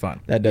 That sounds fun.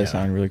 That does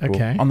sound really cool.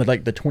 Okay. On the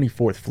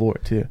 24th floor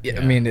too. Yeah,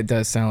 I mean, it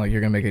does sound like you're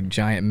gonna make a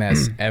giant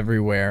mess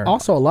everywhere.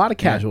 Also, a lot of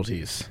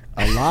casualties.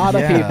 A lot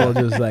of people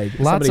just like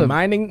Lots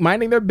somebody of-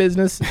 minding their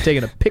business,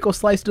 taking a pickle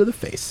slice to the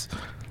face.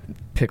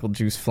 Pickle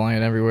juice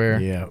flying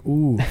everywhere. Yeah.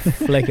 Ooh,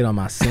 fleck it on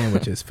my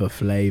sandwiches for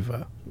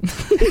flavor.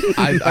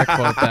 I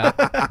quote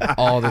that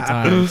all the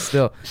time.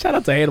 Still, Shout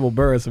out to Hannibal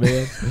Buress,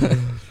 man.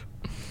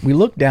 We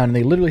look down and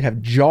they literally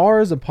have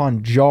jars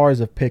upon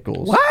jars of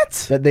pickles.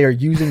 What? That they are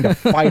using to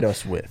fight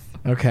us with.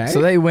 Okay.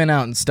 so they went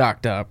out and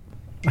stocked up.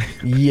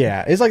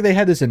 Yeah, it's like they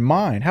had this in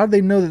mind. How did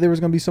they know that there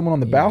was going to be someone on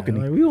the balcony?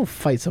 Like, we don't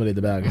fight somebody at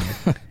the balcony.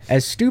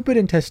 As stupid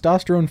and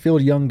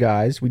testosterone-filled young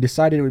guys, we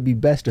decided it would be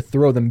best to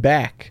throw them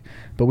back,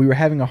 but we were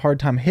having a hard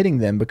time hitting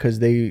them because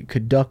they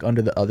could duck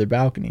under the other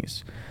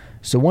balconies.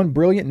 So one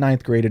brilliant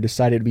 9th grader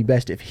decided it would be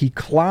best if he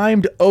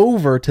climbed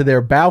over to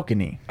their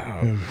balcony.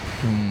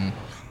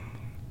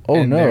 Oh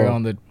and they're no.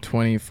 on the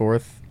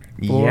 24th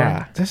floor.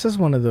 Yeah. This is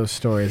one of those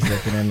stories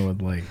that can end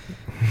with like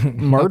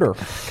Murder.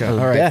 Okay, all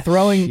right. Death.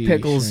 Throwing Sheesh,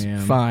 pickles, man.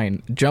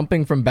 fine.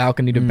 Jumping from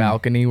balcony to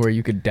balcony where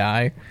you could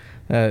die.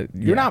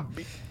 you're not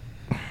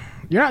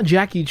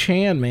Jackie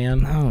Chan,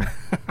 man. No.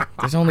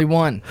 There's only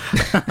one.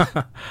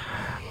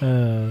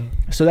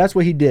 So that's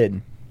what he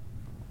did.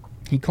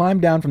 He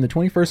climbed down from the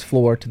 21st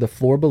floor to the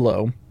floor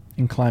below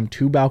and climbed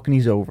 2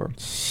 balconies over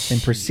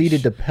and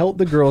proceeded to pelt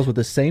the girls with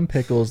the same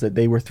pickles that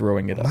they were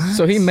throwing at us.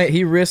 So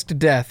he risked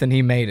death and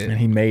he made And it.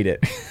 he made it.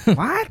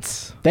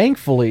 What?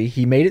 Thankfully,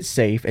 he made it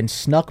safe and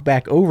snuck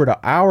back over to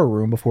our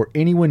room before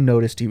anyone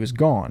noticed he was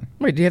gone.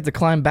 Wait, do you have to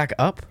climb back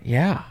up?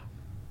 Yeah.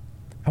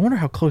 I wonder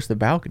how close the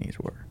balconies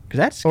were. Because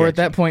that's sketchy. Or at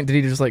that point, did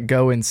he just like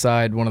go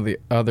inside one of the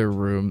other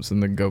rooms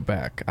and then go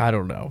back? I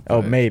don't know.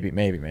 Oh, but- maybe.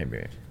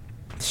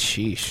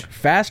 Sheesh.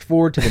 Fast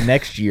forward to the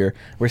next year,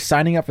 we're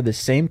signing up for the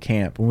same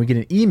camp when we get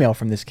an email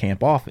from this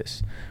camp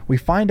office. We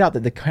find out that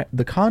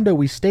the condo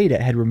we stayed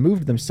at had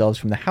removed themselves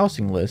from the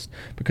housing list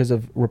because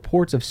of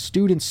reports of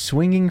students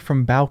swinging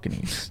from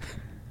balconies.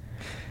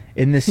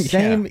 In the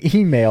same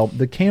email,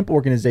 the camp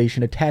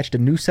organization attached a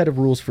new set of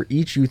rules for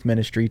each youth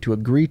ministry to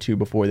agree to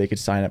before they could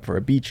sign up for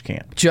a beach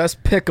camp.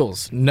 Just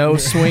pickles, no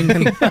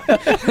swinging.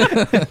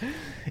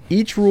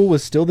 Each rule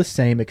was still the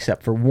same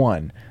except for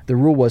one. The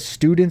rule was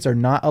students are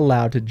not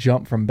allowed to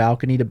jump from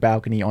balcony to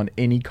balcony on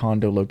any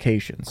condo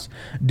locations.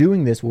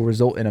 Doing this will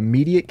result in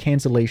immediate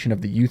cancellation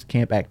of the youth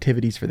camp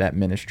activities for that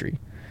ministry.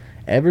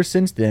 Ever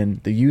since then,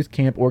 the youth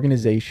camp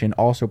organization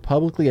also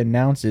publicly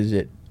announces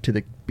it to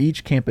the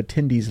beach camp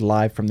attendees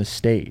live from the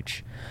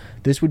stage.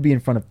 This would be in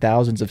front of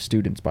thousands of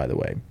students, by the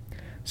way.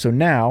 So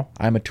now,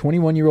 I'm a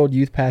 21-year-old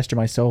youth pastor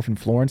myself in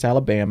Florence,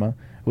 Alabama,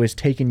 who has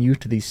taken youth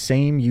to these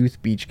same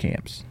youth beach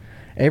camps.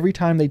 Every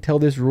time they tell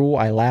this rule,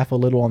 I laugh a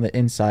little on the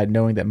inside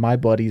knowing that my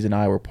buddies and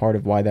I were part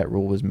of why that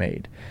rule was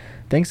made.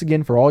 Thanks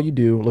again for all you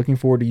do. Looking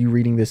forward to you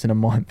reading this in a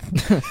month.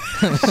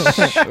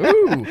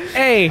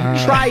 Hey,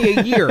 try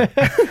a year.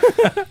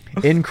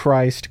 in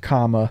Christ,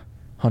 comma,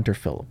 Hunter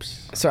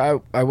Phillips.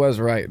 So I was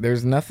right.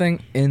 There's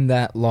nothing in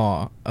that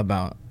law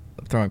about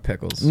throwing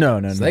pickles. No.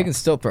 So they can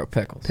still throw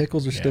pickles.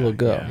 Pickles are still a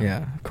go.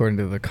 Yeah, according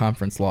to the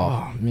conference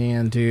law. Oh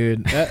man,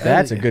 dude,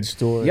 That's a good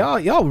story.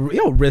 Y'all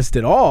risked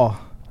it all.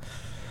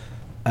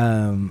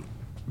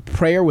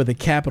 Prayer with a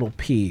capital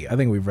P. I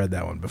think we've read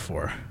that one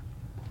before.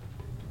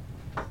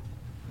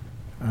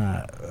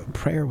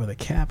 Prayer with a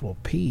capital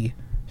P.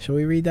 Shall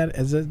we read that?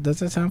 Does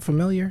that sound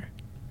familiar?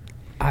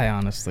 I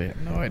honestly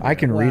have no idea. I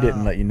can read it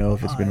and let you know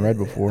if it's been read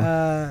before.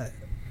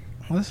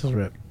 This is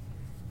rip.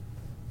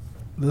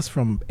 This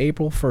from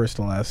April 1st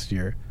of last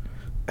year.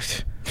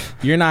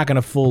 You're not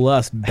gonna fool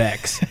us,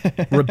 Bex.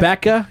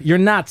 Rebecca, you're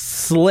not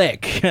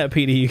slick.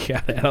 PD, you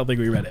got it. I don't think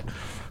we read it.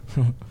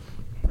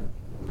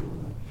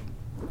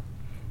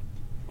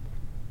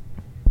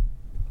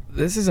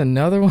 This is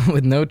another one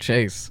with no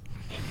chase.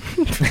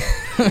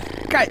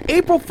 Guy,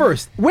 April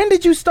 1st. When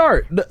did you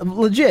start?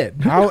 Legit.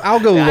 I'll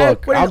go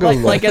look. I'll go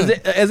look. Like as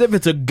if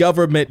it's a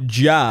government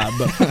job.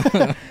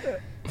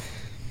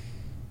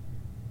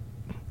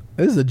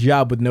 This is a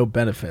job with no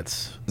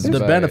benefits. The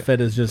Right. benefit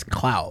is just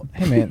clout.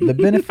 Hey man, the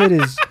benefit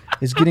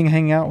is getting to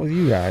hang out with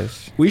you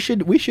guys. We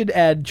should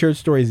add Church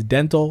Stories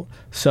Dental,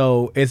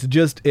 so it's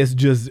just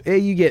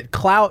you get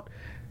clout,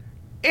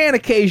 and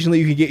occasionally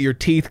you can get your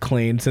teeth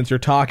cleaned since you're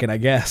talking, I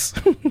guess.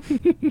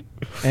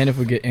 And if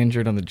we get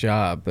injured on the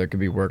job, there could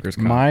be workers'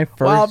 comp. My first.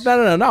 Well,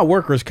 no, not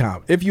workers'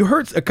 comp. If you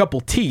hurt a couple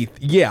teeth,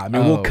 yeah, I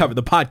mean we'll Oh. cover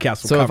the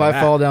podcast. Will So if cover I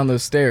that. fall down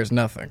those stairs,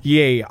 nothing.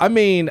 Yeah, I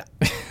mean,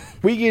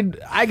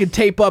 I could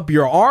tape up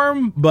your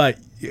arm, but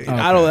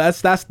I don't.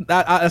 That's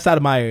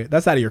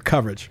out of your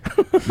coverage.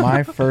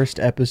 My first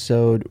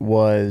episode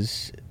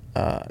was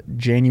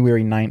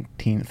January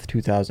 19th,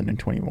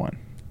 2021.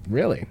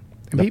 Really?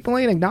 And people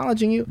ain't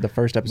acknowledging you. The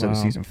first episode of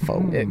Wow. season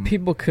 4.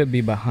 People could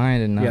be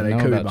behind and not Yeah, they know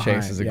could be about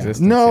behind, Chase's yeah.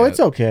 existence. No, yet. it's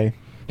okay.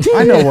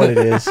 I know what it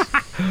is.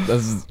 This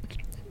is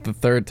the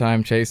third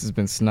time Chase has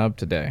been snubbed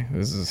today.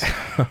 This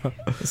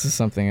is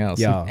something else.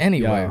 Yeah,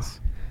 Anyways,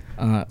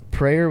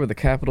 prayer with a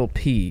capital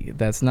P.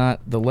 That's not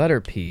the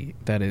letter P.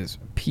 That is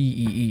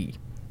P-E-E.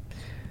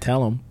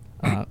 Tell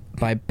them.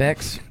 By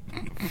Bex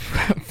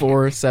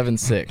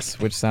 476,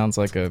 which sounds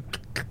like a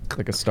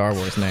Star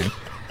Wars name.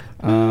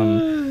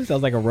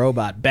 Sounds like a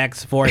robot.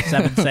 Bex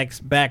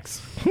 476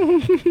 Bex.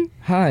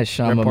 Hi,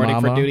 Shama Reporting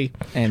for Mama duty.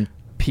 and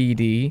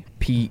PD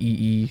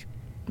P-E-E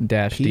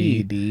dash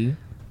D. PD.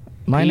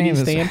 My name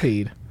is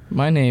Stampede.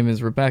 My name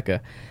is Rebecca,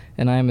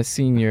 and I am a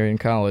senior in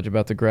college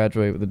about to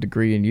graduate with a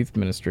degree in youth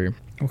ministry.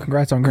 Well,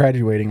 congrats on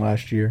graduating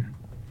last year.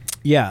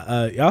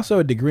 Yeah. Also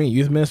a degree in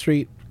youth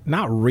ministry.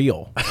 Not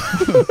real.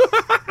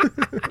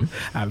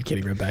 I'm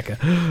kidding, Rebecca.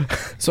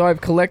 So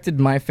I've collected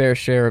my fair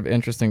share of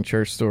interesting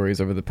church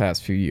stories over the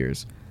past few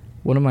years.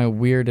 One of my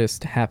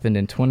weirdest happened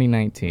in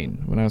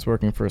 2019 when I was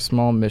working for a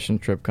small mission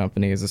trip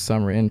company as a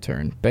summer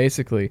intern.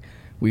 Basically,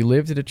 we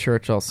lived at a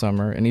church all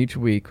summer, and each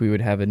week we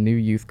would have a new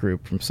youth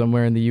group from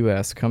somewhere in the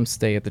U.S. come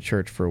stay at the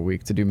church for a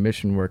week to do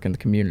mission work in the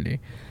community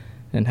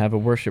and have a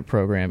worship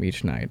program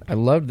each night. I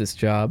loved this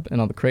job and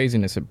all the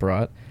craziness it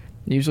brought.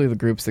 Usually the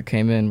groups that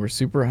came in were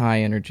super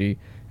high energy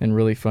and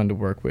really fun to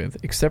work with,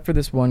 except for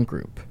this one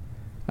group.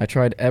 I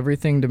tried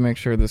everything to make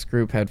sure this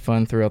group had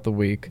fun throughout the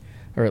week,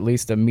 or at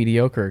least a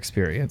mediocre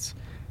experience.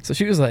 So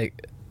she was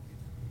like,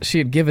 she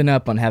had given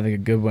up on having a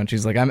good one.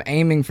 She's like, I'm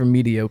aiming for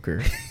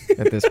mediocre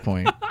at this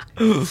point.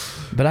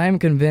 But I am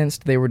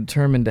convinced they were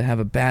determined to have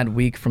a bad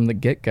week from the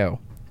get-go.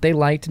 They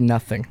liked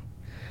nothing.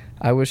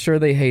 I was sure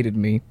they hated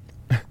me.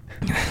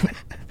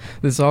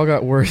 This all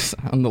got worse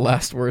on the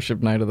last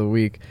worship night of the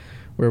week,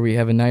 where we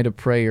have a night of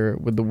prayer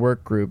with the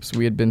work groups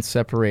we had been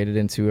separated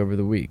into over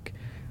the week.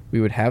 We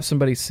would have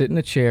somebody sit in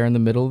a chair in the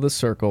middle of the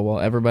circle while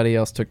everybody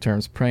else took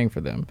turns praying for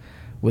them.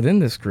 Within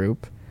this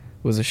group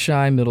was a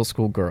shy middle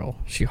school girl.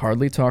 She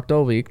hardly talked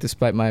all week,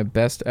 despite my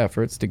best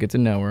efforts to get to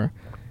know her.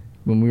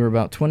 When we were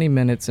about 20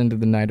 minutes into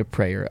the night of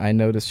prayer, I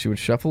noticed she would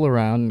shuffle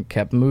around and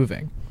kept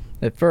moving.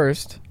 At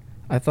first,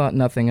 I thought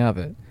nothing of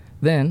it.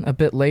 Then, a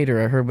bit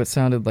later, I heard what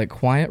sounded like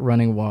quiet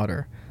running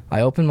water.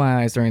 I opened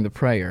my eyes during the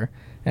prayer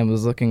and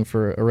was looking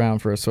around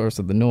for a source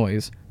of the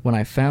noise. When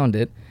I found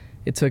it,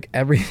 it took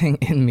everything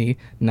in me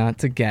not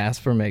to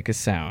gasp or make a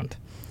sound.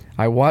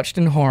 I watched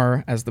in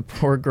horror as the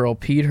poor girl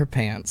peed her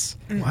pants.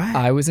 What?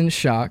 I was in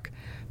shock,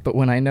 but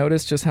when I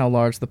noticed just how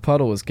large the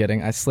puddle was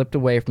getting, I slipped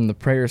away from the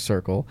prayer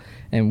circle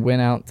and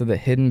went out to the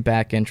hidden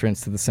back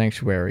entrance to the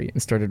sanctuary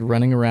and started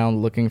running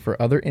around looking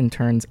for other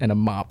interns and a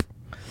mop.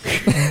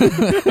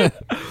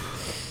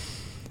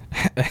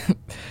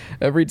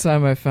 Every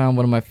time I found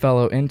one of my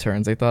fellow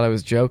interns, they thought I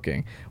was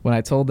joking. When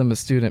I told them a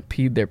student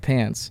peed their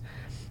pants,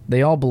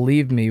 they all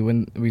believed me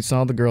when we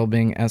saw the girl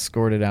being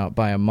escorted out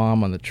by a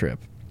mom on the trip.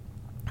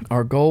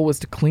 Our goal was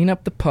to clean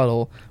up the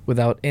puddle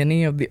without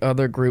any of the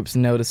other groups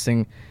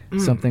noticing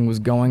something was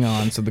going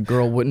on, so the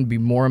girl wouldn't be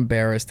more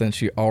embarrassed than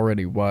she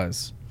already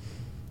was.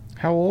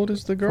 How old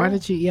is the girl? Why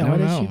did she? Yeah. I Why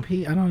don't did she know.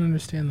 pee? I don't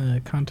understand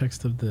the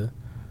context of the.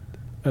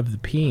 of the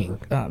peeing.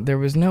 There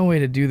was no way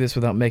to do this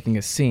without making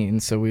a scene,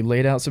 so we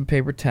laid out some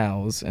paper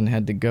towels and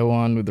had to go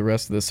on with the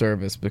rest of the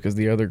service because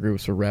the other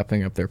groups were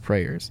wrapping up their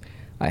prayers.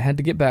 I had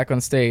to get back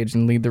on stage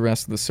and lead the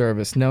rest of the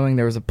service, knowing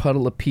there was a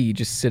puddle of pee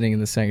just sitting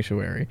in the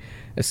sanctuary.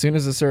 As soon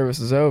as the service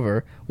was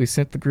over, we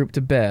sent the group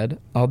to bed.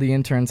 All the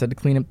interns had to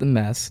clean up the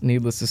mess.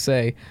 Needless to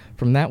say,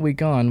 from that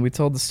week on, we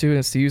told the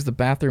students to use the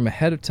bathroom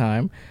ahead of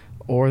time,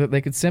 or that they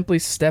could simply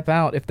step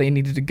out if they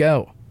needed to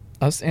go.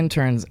 Us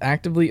interns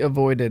actively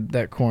avoided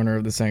that corner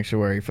of the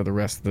sanctuary for the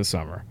rest of the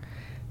summer.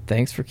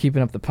 Thanks for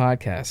keeping up the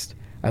podcast.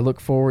 I look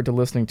forward to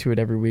listening to it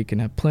every week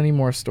and have plenty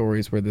more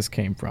stories where this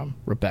came from.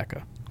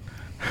 Rebecca.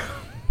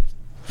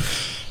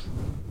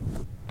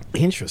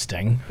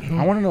 Interesting.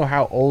 I want to know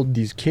how old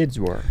these kids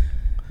were.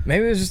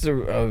 Maybe it was just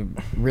a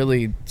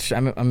really,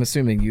 I'm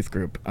assuming youth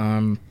group.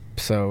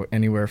 So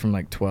anywhere from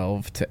like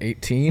 12 to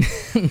 18.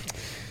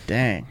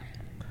 Dang.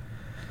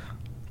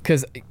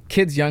 Because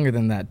kids younger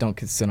than that don't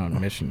get sent on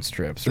mission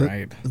trips,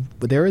 right?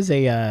 There is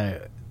I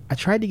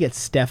tried to get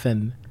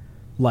Stefan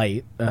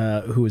Light,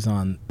 who was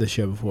on the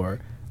show before.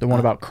 The one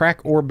about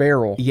crack or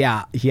barrel.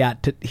 Yeah.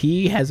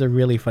 He has a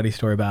really funny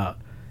story about,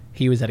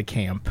 he was at a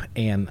camp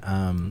and,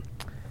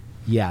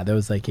 there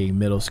was like a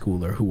middle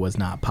schooler who was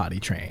not potty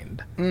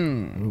trained.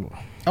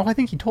 Oh, I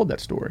think he told that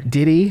story.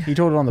 Did he? He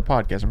told it on the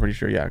podcast, I'm pretty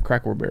sure. Yeah,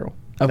 crack or barrel.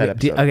 Okay,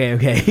 That episode.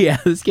 okay. Yeah,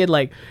 this kid,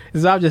 like,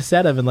 this object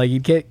set him, and, like,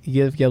 he'd get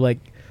like,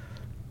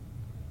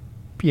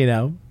 you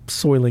know,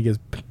 soiling his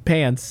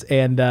pants,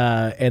 and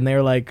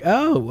they're like,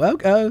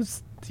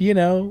 oops,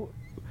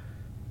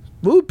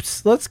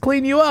 let's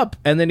clean you up.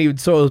 And then he would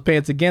soil his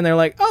pants again. They're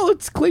like, oh,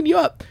 let's clean you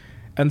up.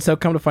 And so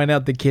come to find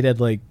out, the kid had,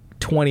 like,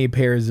 20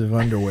 pairs of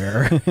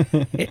underwear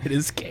in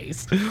his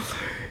case.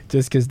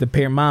 Just because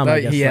the mom,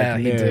 I guess, he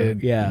knew.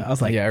 did. Yeah, I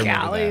was like, Yeah, I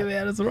remember golly, that.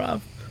 man, it's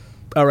rough.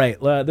 All right,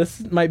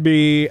 this might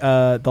be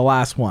the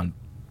last one.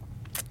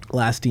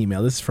 Last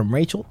email. This is from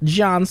Rachel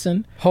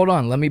Johnson. Hold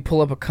on, let me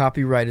pull up a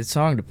copyrighted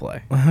song to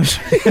play. I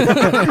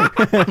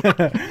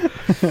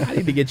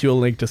need to get you a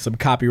link to some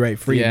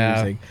copyright-free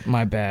music.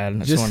 My bad. I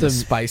just Just wanted to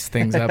some- spice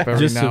things up every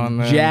Just now some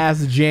and then.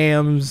 jazz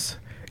jams.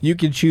 You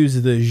can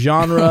choose the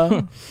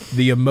genre,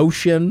 the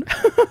emotion.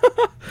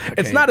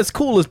 It's not as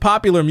cool as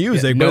popular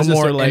music, but No it's just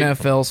more sort of like,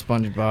 NFL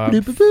SpongeBob.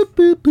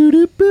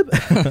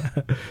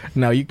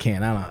 No, you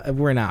can't.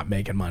 We're not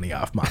making money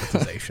off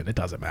monetization. It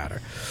doesn't matter.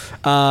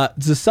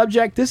 The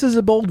subject, this is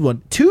a bold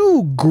one.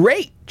 2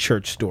 great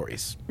church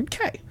stories.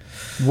 Okay.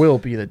 Will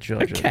be the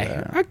judge of Okay.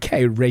 that.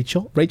 Okay,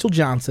 Rachel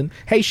Johnson.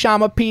 Hey,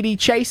 Shama, PD,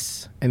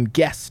 Chase, and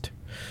guest.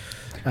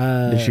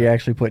 Did she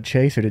actually put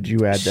Chase, or did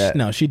you add that?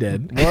 No, she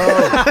did.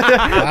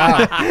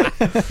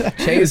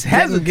 Chase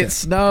hesitant. didn't get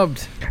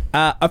snubbed.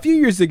 A few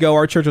years ago,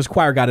 our church's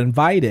choir got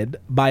invited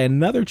by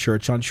another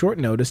church on short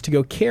notice to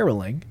go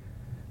caroling.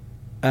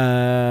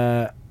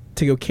 At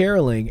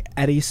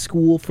a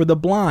school for the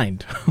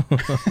blind.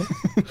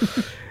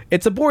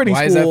 It's a boarding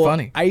Why school. is that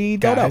funny, I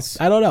don't guys?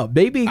 know. I don't know.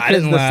 Maybe I because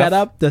didn't the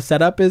laugh.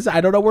 setup is, I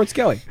don't know where it's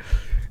going.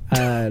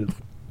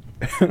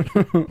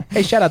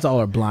 Hey, shout out to all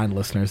our blind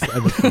listeners. I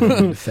just wanted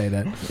to say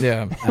that.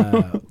 Yeah.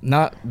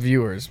 Not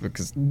viewers,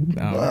 because...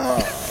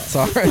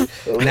 sorry.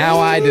 Now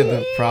I did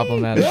the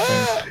problematic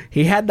thing.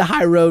 He had the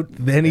high road,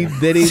 then he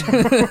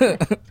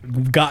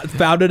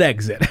found an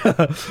exit.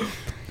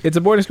 It's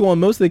a boarding school,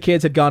 and most of the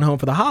kids had gone home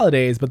for the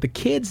holidays, but the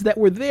kids that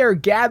were there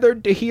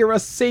gathered to hear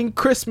us sing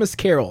Christmas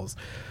carols.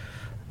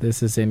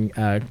 This is in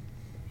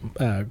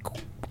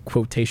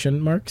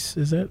quotation marks.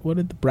 Is that what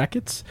are the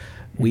brackets?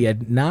 We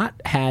had not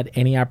had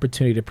any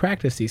opportunity to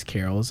practice these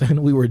carols,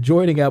 and we were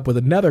joining up with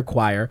another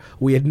choir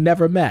we had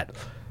never met.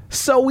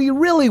 So we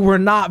really were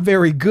not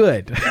very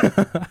good.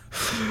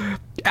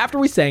 After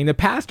we sang, the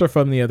pastor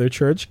from the other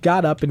church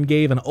got up and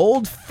gave an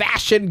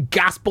old-fashioned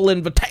gospel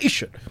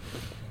invitation.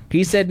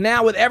 He said,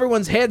 now with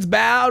everyone's heads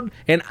bowed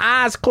and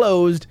eyes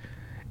closed,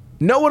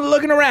 no one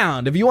looking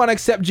around, if you want to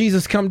accept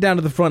Jesus, come down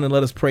to the front and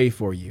let us pray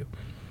for you.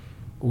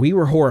 We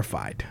were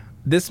horrified.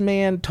 This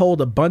man told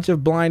a bunch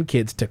of blind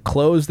kids to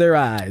close their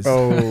eyes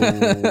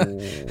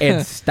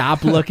and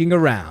stop looking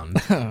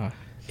around.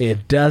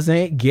 It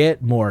doesn't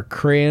get more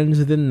cringe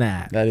than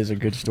that. That is a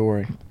good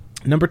story.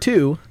 Number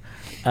 2,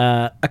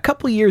 a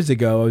couple years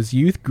ago, I was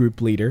youth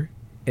group leader,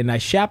 and I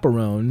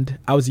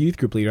was a youth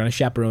group leader, and I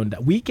chaperoned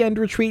a weekend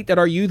retreat that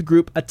our youth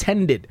group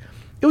attended.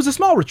 It was a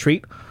small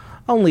retreat,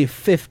 only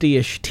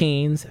 50-ish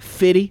teens,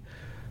 50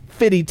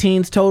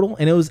 teens total,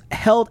 and it was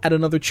held at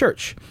another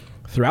church.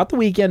 Throughout the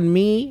weekend,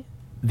 me,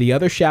 the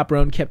other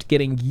chaperone, kept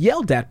getting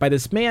yelled at by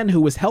this man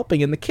who was helping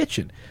in the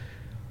kitchen.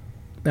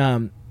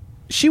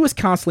 She was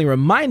constantly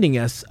reminding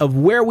us of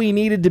where we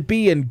needed to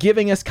be and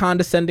giving us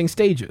condescending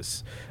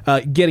stages.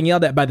 Getting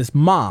yelled at by this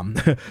mom.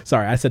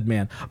 Sorry, I said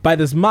man. By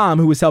this mom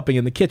who was helping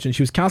in the kitchen.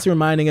 She was constantly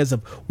reminding us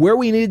of where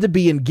we needed to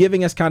be and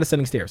giving us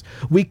condescending stares.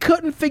 We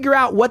couldn't figure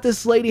out what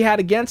this lady had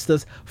against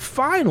us.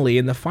 Finally,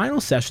 in the final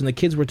session, the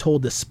kids were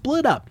told to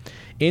split up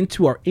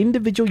into our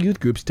individual youth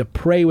groups to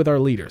pray with our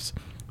leaders.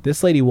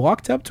 This lady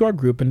walked up to our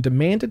group and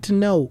demanded to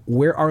know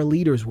where our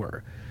leaders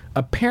were.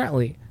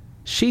 Apparently,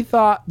 she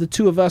thought the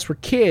two of us were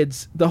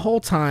kids the whole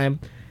time,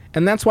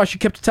 and that's why she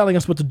kept telling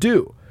us what to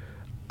do.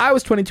 I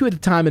was 22 at the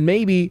time and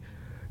maybe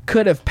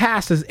could have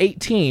passed as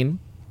 18,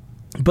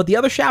 but the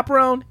other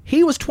chaperone,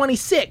 he was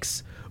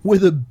 26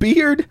 with a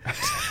beard,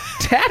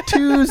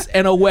 tattoos,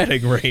 and a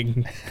wedding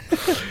ring.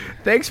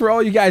 Thanks for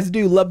all you guys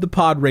do. Love the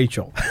pod,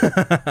 Rachel.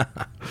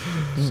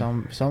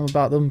 Some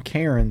about them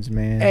Karens,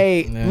 man.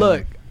 Hey,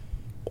 Yeah.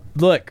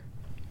 look.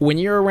 When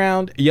you're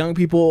around young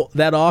people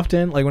that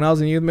often, like when I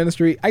was in youth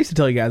ministry, I used to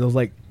tell you guys, I was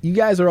like, you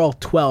guys are all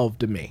 12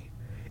 to me.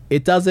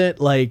 It doesn't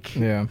like,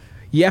 Yeah.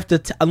 you have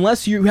to,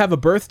 unless you have a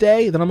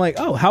birthday, then I'm like,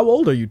 oh, how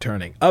old are you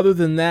turning? Other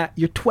than that,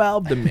 you're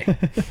 12 to me.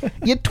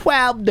 You're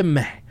 12 to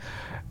me.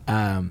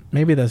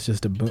 Maybe that's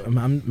just I'm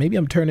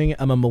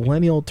a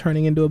millennial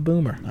turning into a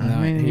boomer.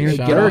 mean, he- you're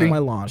Get off 30. my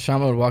lawn.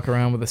 Shama would walk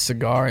around with a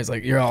cigar. He's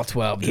like, "You're all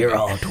 12. You're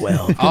all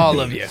 12. all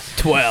of you,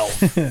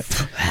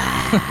 12."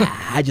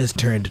 I just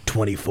turned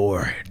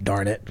 24.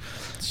 Darn it.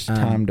 It's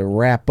time to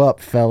wrap up,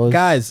 fellas.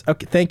 Guys,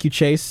 okay, thank you,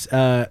 Chase.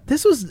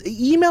 This was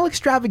email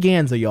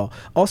extravaganza, y'all.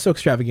 Also,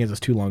 extravaganza is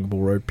too long of a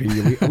word,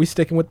 PD. Are we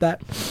sticking with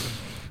that?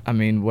 I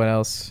mean, what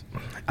else?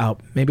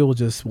 Maybe we'll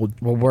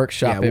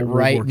workshop it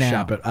right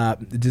now. now.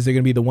 Is there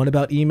going to be the one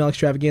about email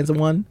extravaganza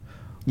one?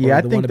 Yeah, Or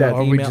I the think one about that-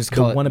 Or we email- just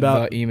call the it one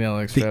about the email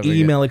the extravaganza.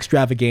 email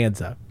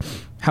extravaganza.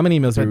 How many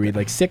emails did we read?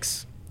 Like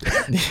 6?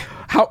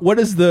 What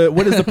is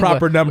the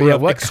proper number Yeah,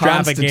 of what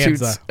extravaganza?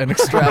 constitutes an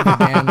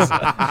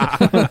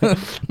extravaganza?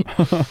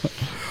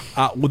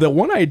 Well, the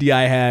one idea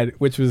I had,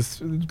 which was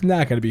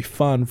not going to be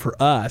fun for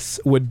us,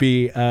 would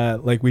be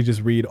like we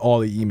just read all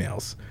the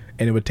emails,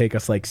 and it would take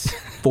us like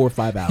 4 or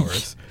 5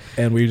 hours,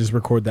 and we just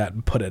record that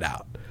and put it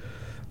out.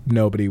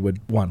 Nobody would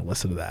want to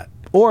listen to that,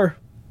 or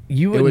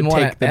You would wouldn't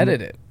want take to them-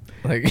 edit it.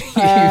 Like you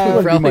wouldn't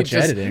would be probably much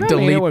just editing. I mean,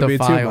 delete it wouldn't the be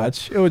file. too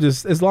much. It would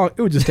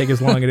just take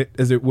as long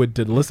as it would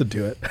to listen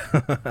to it.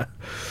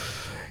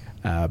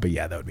 But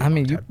yeah, that would be. I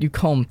mean, you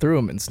comb through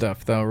them and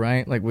stuff, though,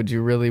 right? Like, would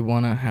you really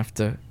want to have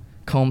to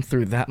comb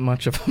through that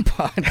much of a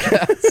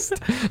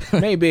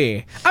podcast?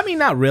 maybe. I mean,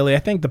 not really. I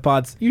think the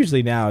pods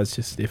usually now is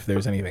just if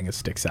there's anything that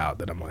sticks out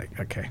that I'm like,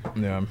 okay,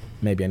 Yeah.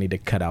 maybe I need to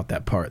cut out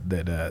that part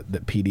that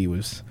PD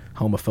was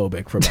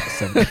homophobic for about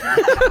 7.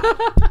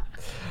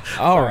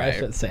 All I right.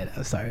 shouldn't say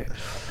that. Sorry.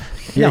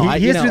 Yeah, No,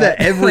 he has to do that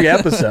every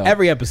episode.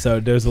 Every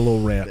episode, there's a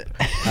little rant.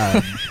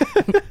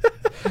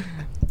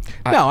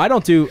 No, I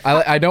don't do.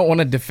 I don't want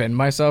to defend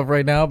myself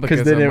right now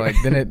because then I'm it- like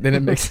then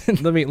it makes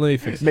sense. Let me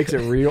fix it. Makes it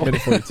real.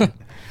 Minute 42.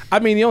 I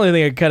mean, the only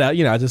thing I cut out,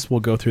 I just will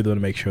go through them to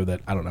make sure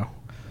that I don't know.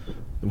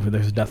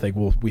 There's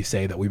nothing we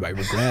say that we might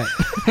regret.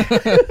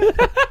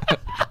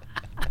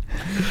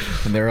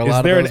 And there are a Is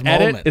lot there of those an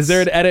edit? moments. Is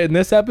there an edit in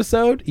this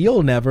episode?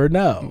 You'll never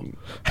know.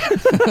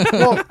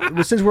 Well,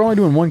 since we're only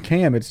doing one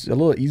cam, it's a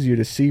little easier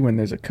to see when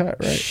there's a cut,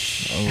 right?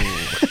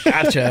 Oh,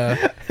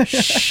 gotcha.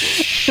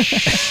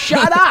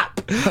 Shut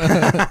up!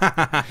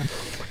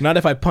 Not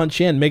if I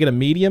punch in, make it a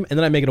medium, and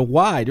then I make it a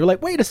wide. You're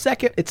like, wait a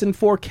second, it's in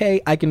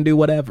 4K. I can do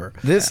whatever.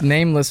 This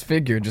nameless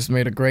figure just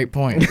made a great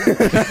point.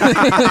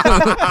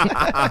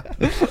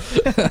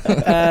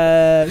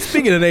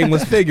 Speaking of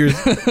nameless figures,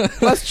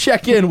 let's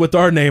check in with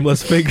our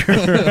nameless figure.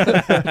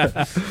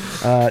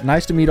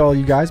 Nice to meet all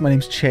you guys. My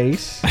name's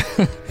Chase.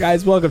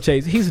 Guys, welcome,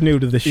 Chase. He's new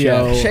to the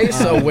show. Chase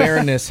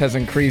awareness has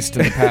increased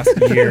in the past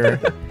year.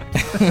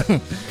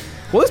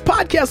 Well, this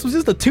podcast was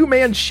just a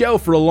two-man show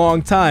for a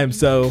long time,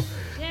 so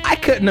I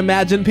couldn't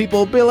imagine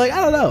people be like, I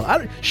don't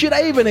know. Should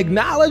I even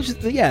acknowledge?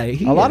 Yeah,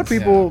 he A lot of is.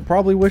 people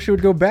probably wish it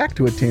would go back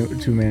to a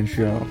two-man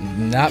show.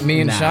 Not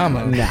me and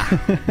Shama.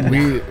 Nah.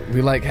 We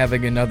like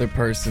having another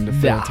person to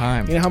fill Nah.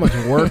 time. You know how much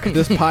work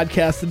this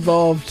podcast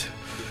involved?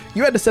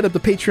 You had to set up the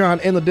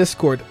Patreon and the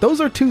Discord. Those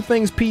are two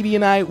things PD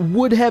and I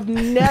would have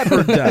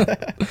never done.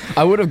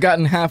 I would have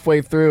gotten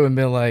halfway through and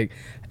been like,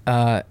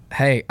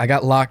 hey, I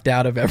got locked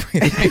out of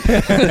everything.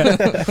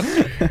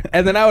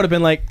 And then I would have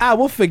been like,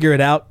 we'll figure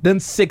it out. Then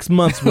 6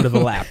 months would have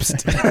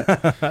elapsed.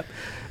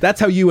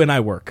 That's how you and I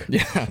work.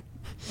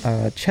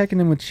 Yeah. Checking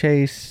in with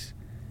Chase.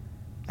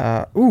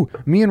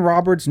 Me and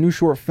Robert's new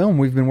short film.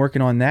 We've been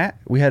working on that.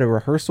 We had a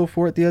rehearsal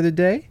for it the other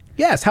day.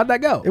 Yes, how'd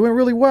that go? It went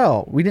really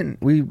well. We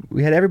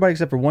had everybody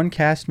except for one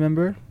cast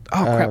member.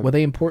 Oh, crap. Were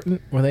they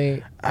important? Were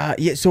they?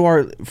 Yeah.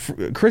 So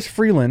Chris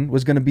Freeland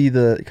was going to be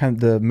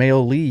the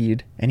male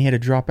lead, and he had to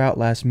drop out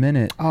last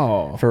minute.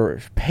 Oh. For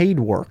paid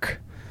work.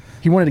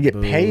 He wanted to get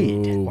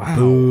paid. Wow.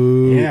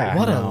 Boo. Yeah.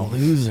 What a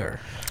loser.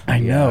 I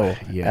know.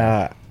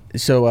 yeah.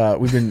 So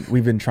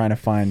we've been trying to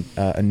find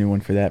a new one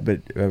for that,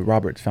 but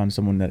Robert found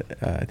someone that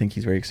I think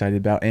he's very excited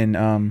about,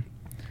 and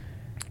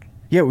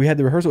yeah, we had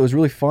the rehearsal. It was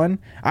really fun.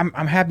 I'm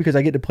happy because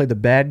I get to play the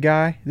bad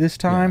guy this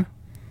time,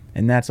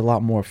 and that's a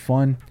lot more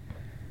fun.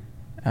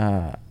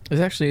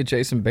 There's actually a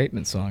Jason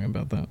Bateman song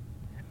about that.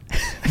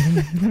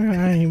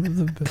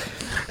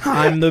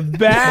 I'm the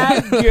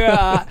bad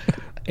guy.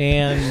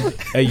 and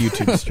a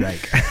YouTube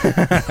strike.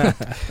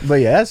 But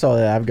yeah, that's all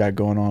that I've got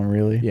going on,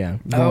 really. Yeah.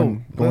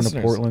 Going to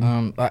listeners,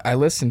 Portland. I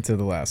listened to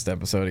the last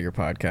episode of your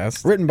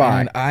podcast. Written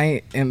by. And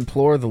I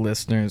implore the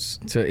listeners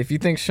to, if you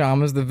think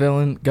Shama's the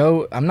villain,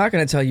 go. I'm not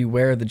going to tell you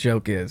where the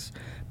joke is,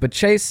 but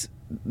Chase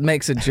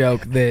makes a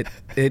joke that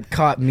it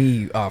caught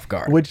me off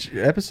guard. Which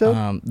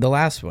episode? The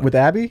last one. With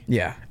Abby?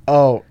 Yeah.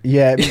 Oh,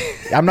 yeah.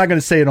 I'm not going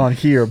to say it on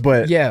here,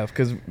 but... Yeah,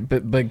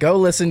 but go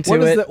listen to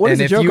it. What is and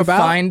the if joke you about?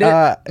 find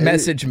it,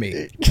 message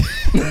me.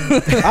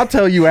 I'll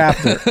tell you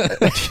after.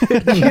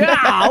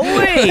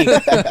 Golly!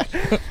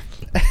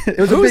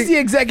 Who's the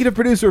executive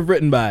producer of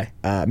Written By?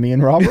 Me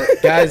and Robert.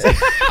 Guys,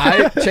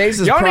 Chase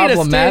is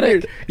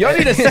problematic. Y'all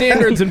need a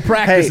standards and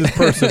practices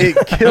person. It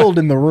killed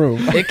in the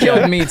room. It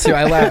killed me too.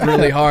 I laughed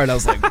really hard. I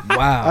was like,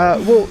 wow.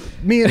 Well,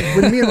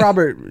 when me and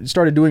Robert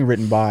started doing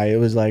Written By, it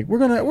was like we're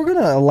gonna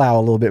allow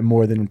a little bit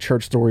more than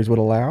church stories would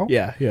allow.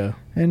 Yeah.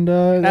 And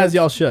As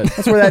y'all should.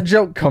 that's where that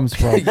joke comes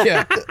from.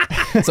 Yeah.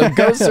 So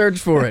go search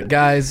for it,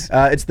 guys.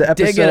 It's the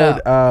Dig it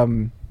episode, up.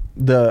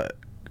 the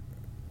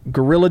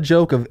Gorilla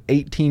Joke of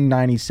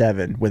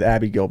 1897 with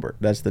Abby Gilbert.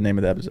 That's the name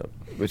of the episode.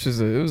 Which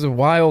is it was a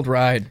wild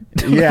ride.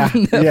 Yeah,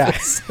 yeah.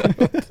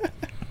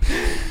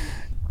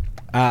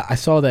 I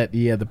saw that,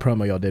 the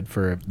promo y'all did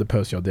for the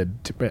post y'all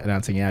did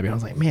announcing Abby. I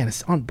was like, man,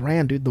 it's on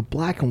brand, dude. The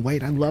black and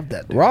white. I love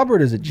that, dude.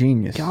 Robert is a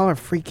genius. Y'all are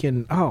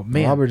freaking, oh,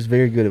 man. Robert is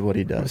very good at what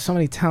he does. So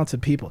many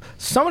talented people.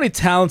 So many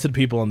talented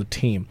people on the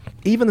team.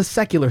 Even the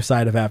secular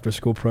side of after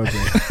school program.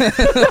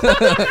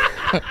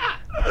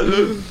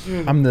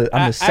 I'm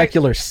the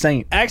secular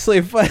saint. Actually,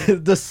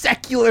 the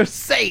secular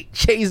saint,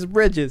 Chase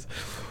Bridges.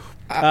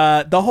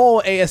 The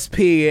whole ASP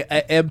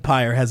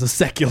empire has a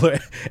secular.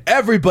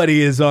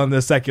 Everybody is on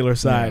the secular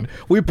side.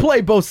 Yeah. We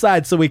play both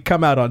sides so we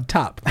come out on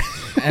top.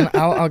 And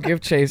I'll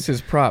give Chase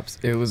his props.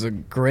 It was a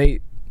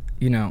great,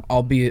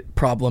 albeit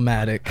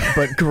problematic,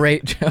 but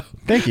great joke.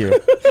 Thank you.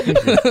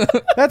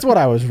 That's what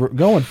I was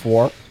going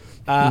for.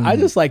 I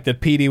just like that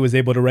PD was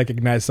able to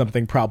recognize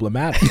something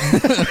problematic.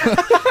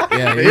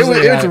 Yeah,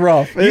 it's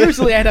rough.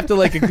 Usually I'd have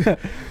to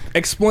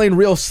explain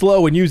real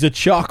slow and use a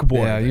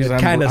chalkboard. Yeah, usually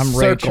kind of I'm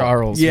Ray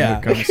Charles when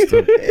it comes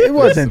to it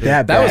wasn't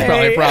that bad. That was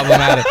probably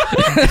problematic.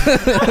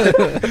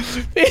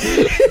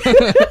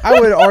 I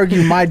would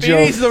argue my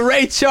joke. He's the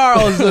Ray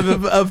Charles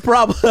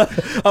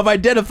of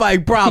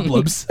identifying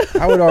problems.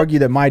 I would argue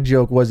that my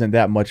joke wasn't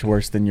that much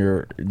worse than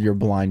your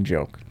blind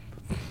joke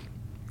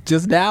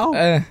just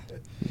now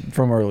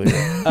from earlier.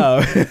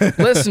 Oh,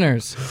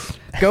 listeners,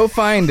 go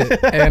find it,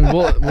 and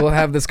we'll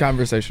have this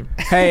conversation.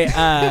 Hey,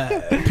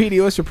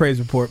 PD, what's your praise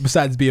report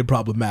besides being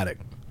problematic?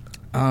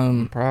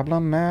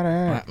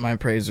 Problematic. My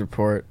praise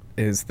report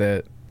is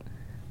that,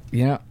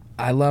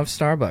 I love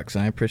Starbucks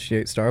and I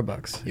appreciate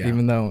Starbucks,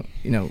 even though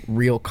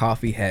real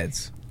coffee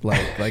heads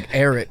like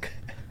Eric.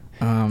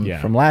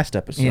 From last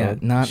episode. Yeah,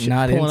 not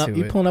into it.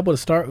 You pulling up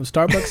with a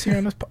Starbucks here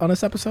on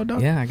this episode,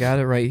 dog? Yeah, I got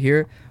it right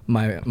here.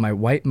 My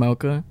white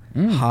mocha,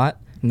 hot,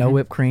 no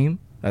whipped cream.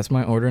 That's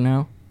my order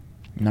now.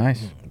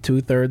 Nice.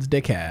 2/3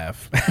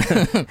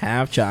 decaf,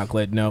 half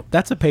chocolate. No,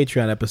 that's a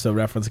Patreon episode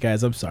reference,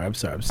 guys. I'm sorry.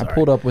 I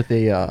pulled up with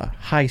a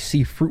high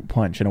C fruit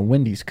punch in a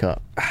Wendy's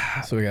cup.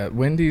 So we got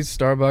Wendy's,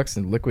 Starbucks,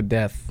 and Liquid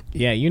Death.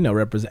 Yeah,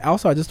 represent.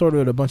 Also, I just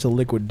ordered a bunch of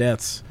Liquid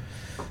Deaths.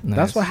 Nice.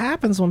 That's what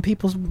happens when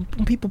people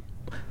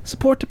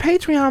support the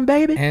Patreon,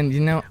 baby. And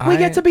we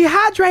get to be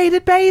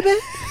hydrated, baby.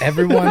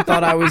 Everyone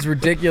thought I was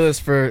ridiculous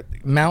for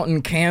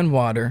mountain can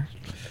water.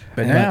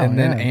 But then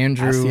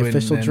Andrew That's the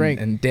official drink.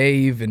 And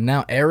Dave and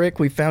now Eric.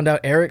 We found out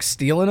Eric's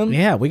stealing them.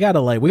 Yeah, we gotta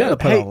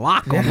put a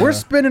lock on. We're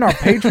spending our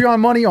Patreon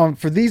money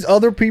for these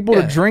other people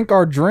to drink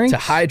our drinks. To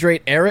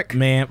hydrate Eric.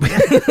 Man.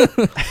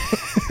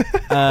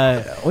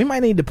 We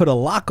might need to put a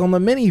lock on the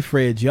mini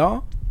fridge,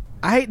 y'all.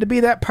 I hate to be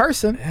that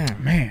person. Yeah,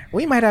 man.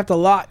 We might have to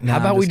lock. How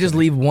about we just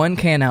leave one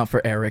can out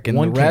for Eric and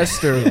the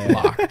rest are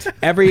locked?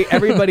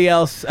 Everybody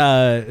else,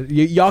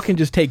 y'all can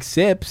just take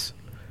sips.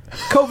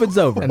 COVID's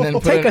over. And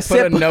then take a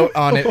sip. Put a note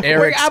on it.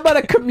 Eric. How about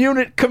a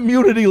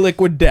community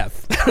Liquid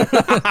Death?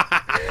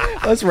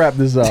 Let's wrap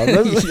this up.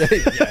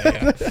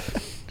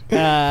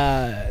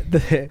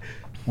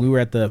 We were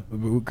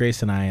at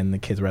Grace and I and the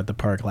kids were at the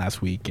park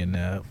last week, and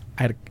I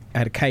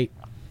had a kite,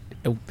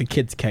 the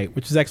kids' kite,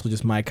 which is actually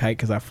just my kite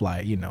because I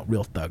fly.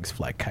 Real thugs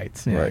fly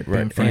kites. Yeah, right.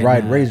 And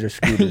ride razor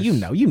scooters. you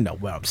know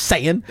what I'm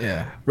saying.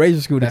 Yeah,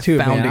 razor scooter that too,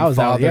 man. I was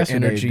out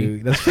yesterday, energy.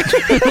 dude.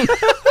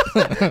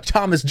 That's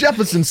Thomas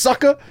Jefferson,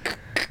 sucker.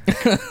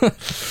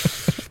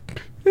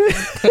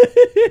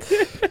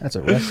 That's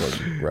a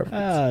wrestling reference.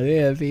 Oh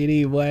yeah,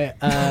 PD. What?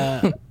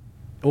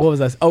 What was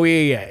I? Oh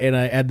yeah. And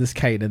I had this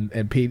kite,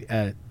 and Pete.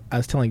 I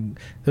was telling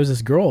there was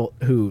this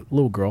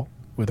little girl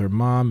with her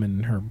mom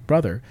and her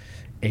brother,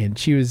 and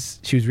she was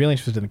really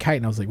interested in the kite,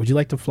 and I was like, "Would you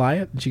like to fly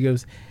it?" And she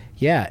goes,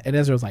 "Yeah." And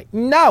Ezra was like,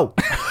 "No,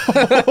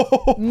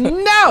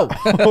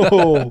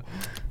 no."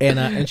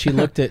 And she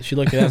looked at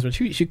Ezra.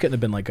 She couldn't have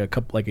been like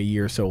a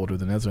year or so older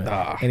than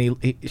Ezra. And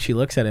she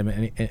looks at him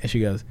and she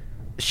goes,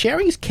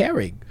 "Sharing's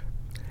caring."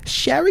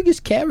 sharing is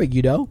caring,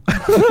 you know?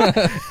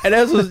 And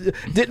Ezra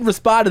didn't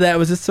respond to that. It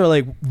was just sort of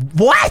like,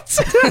 what?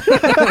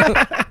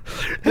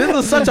 This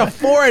was such a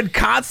foreign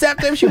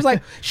concept to him. She was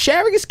like,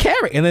 sharing is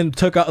caring. And then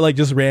took out, like,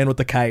 just ran with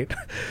the kite.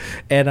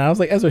 And I was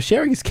like, Ezra,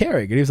 sharing is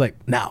caring. And he was like,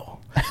 no.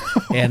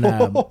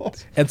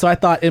 And so I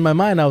thought in my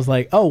mind, I was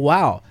like, oh,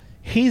 wow.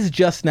 He's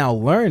just now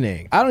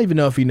learning. I don't even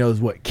know if he knows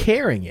what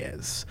caring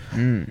is.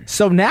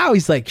 So now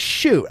he's like,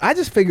 shoot, I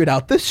just figured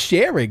out this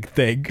sharing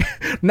thing.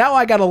 Now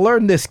I got to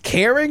learn this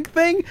caring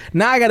thing.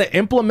 Now I got to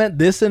implement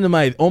this into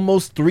my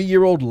almost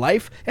 3-year-old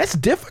life. That's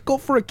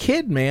difficult for a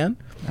kid, man.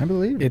 I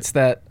believe it. It's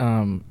that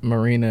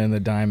Marina and the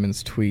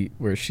Diamonds tweet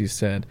where she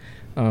said,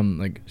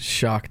 like,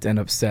 shocked and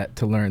upset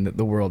to learn that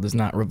the world does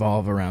not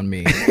revolve around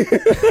me.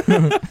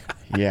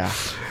 Yeah.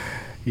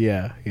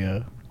 Yeah.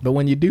 But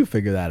when you do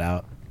figure that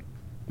out,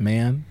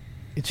 man,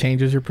 it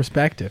changes your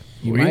perspective.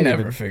 You We might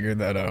never even, figured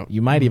that out.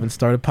 you might even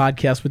start a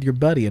podcast with your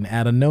buddy and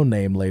add a no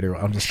name later.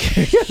 I'm just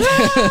kidding.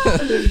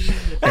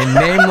 A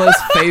nameless,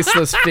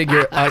 faceless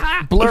figure.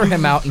 Blur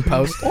him out in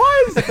post.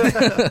 Why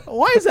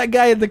is that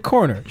guy in the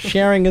corner?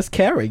 Sharing is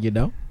caring, you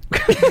know?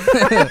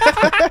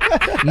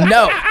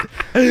 No.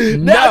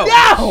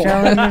 No!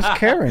 Sharon is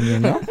Karen, you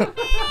know?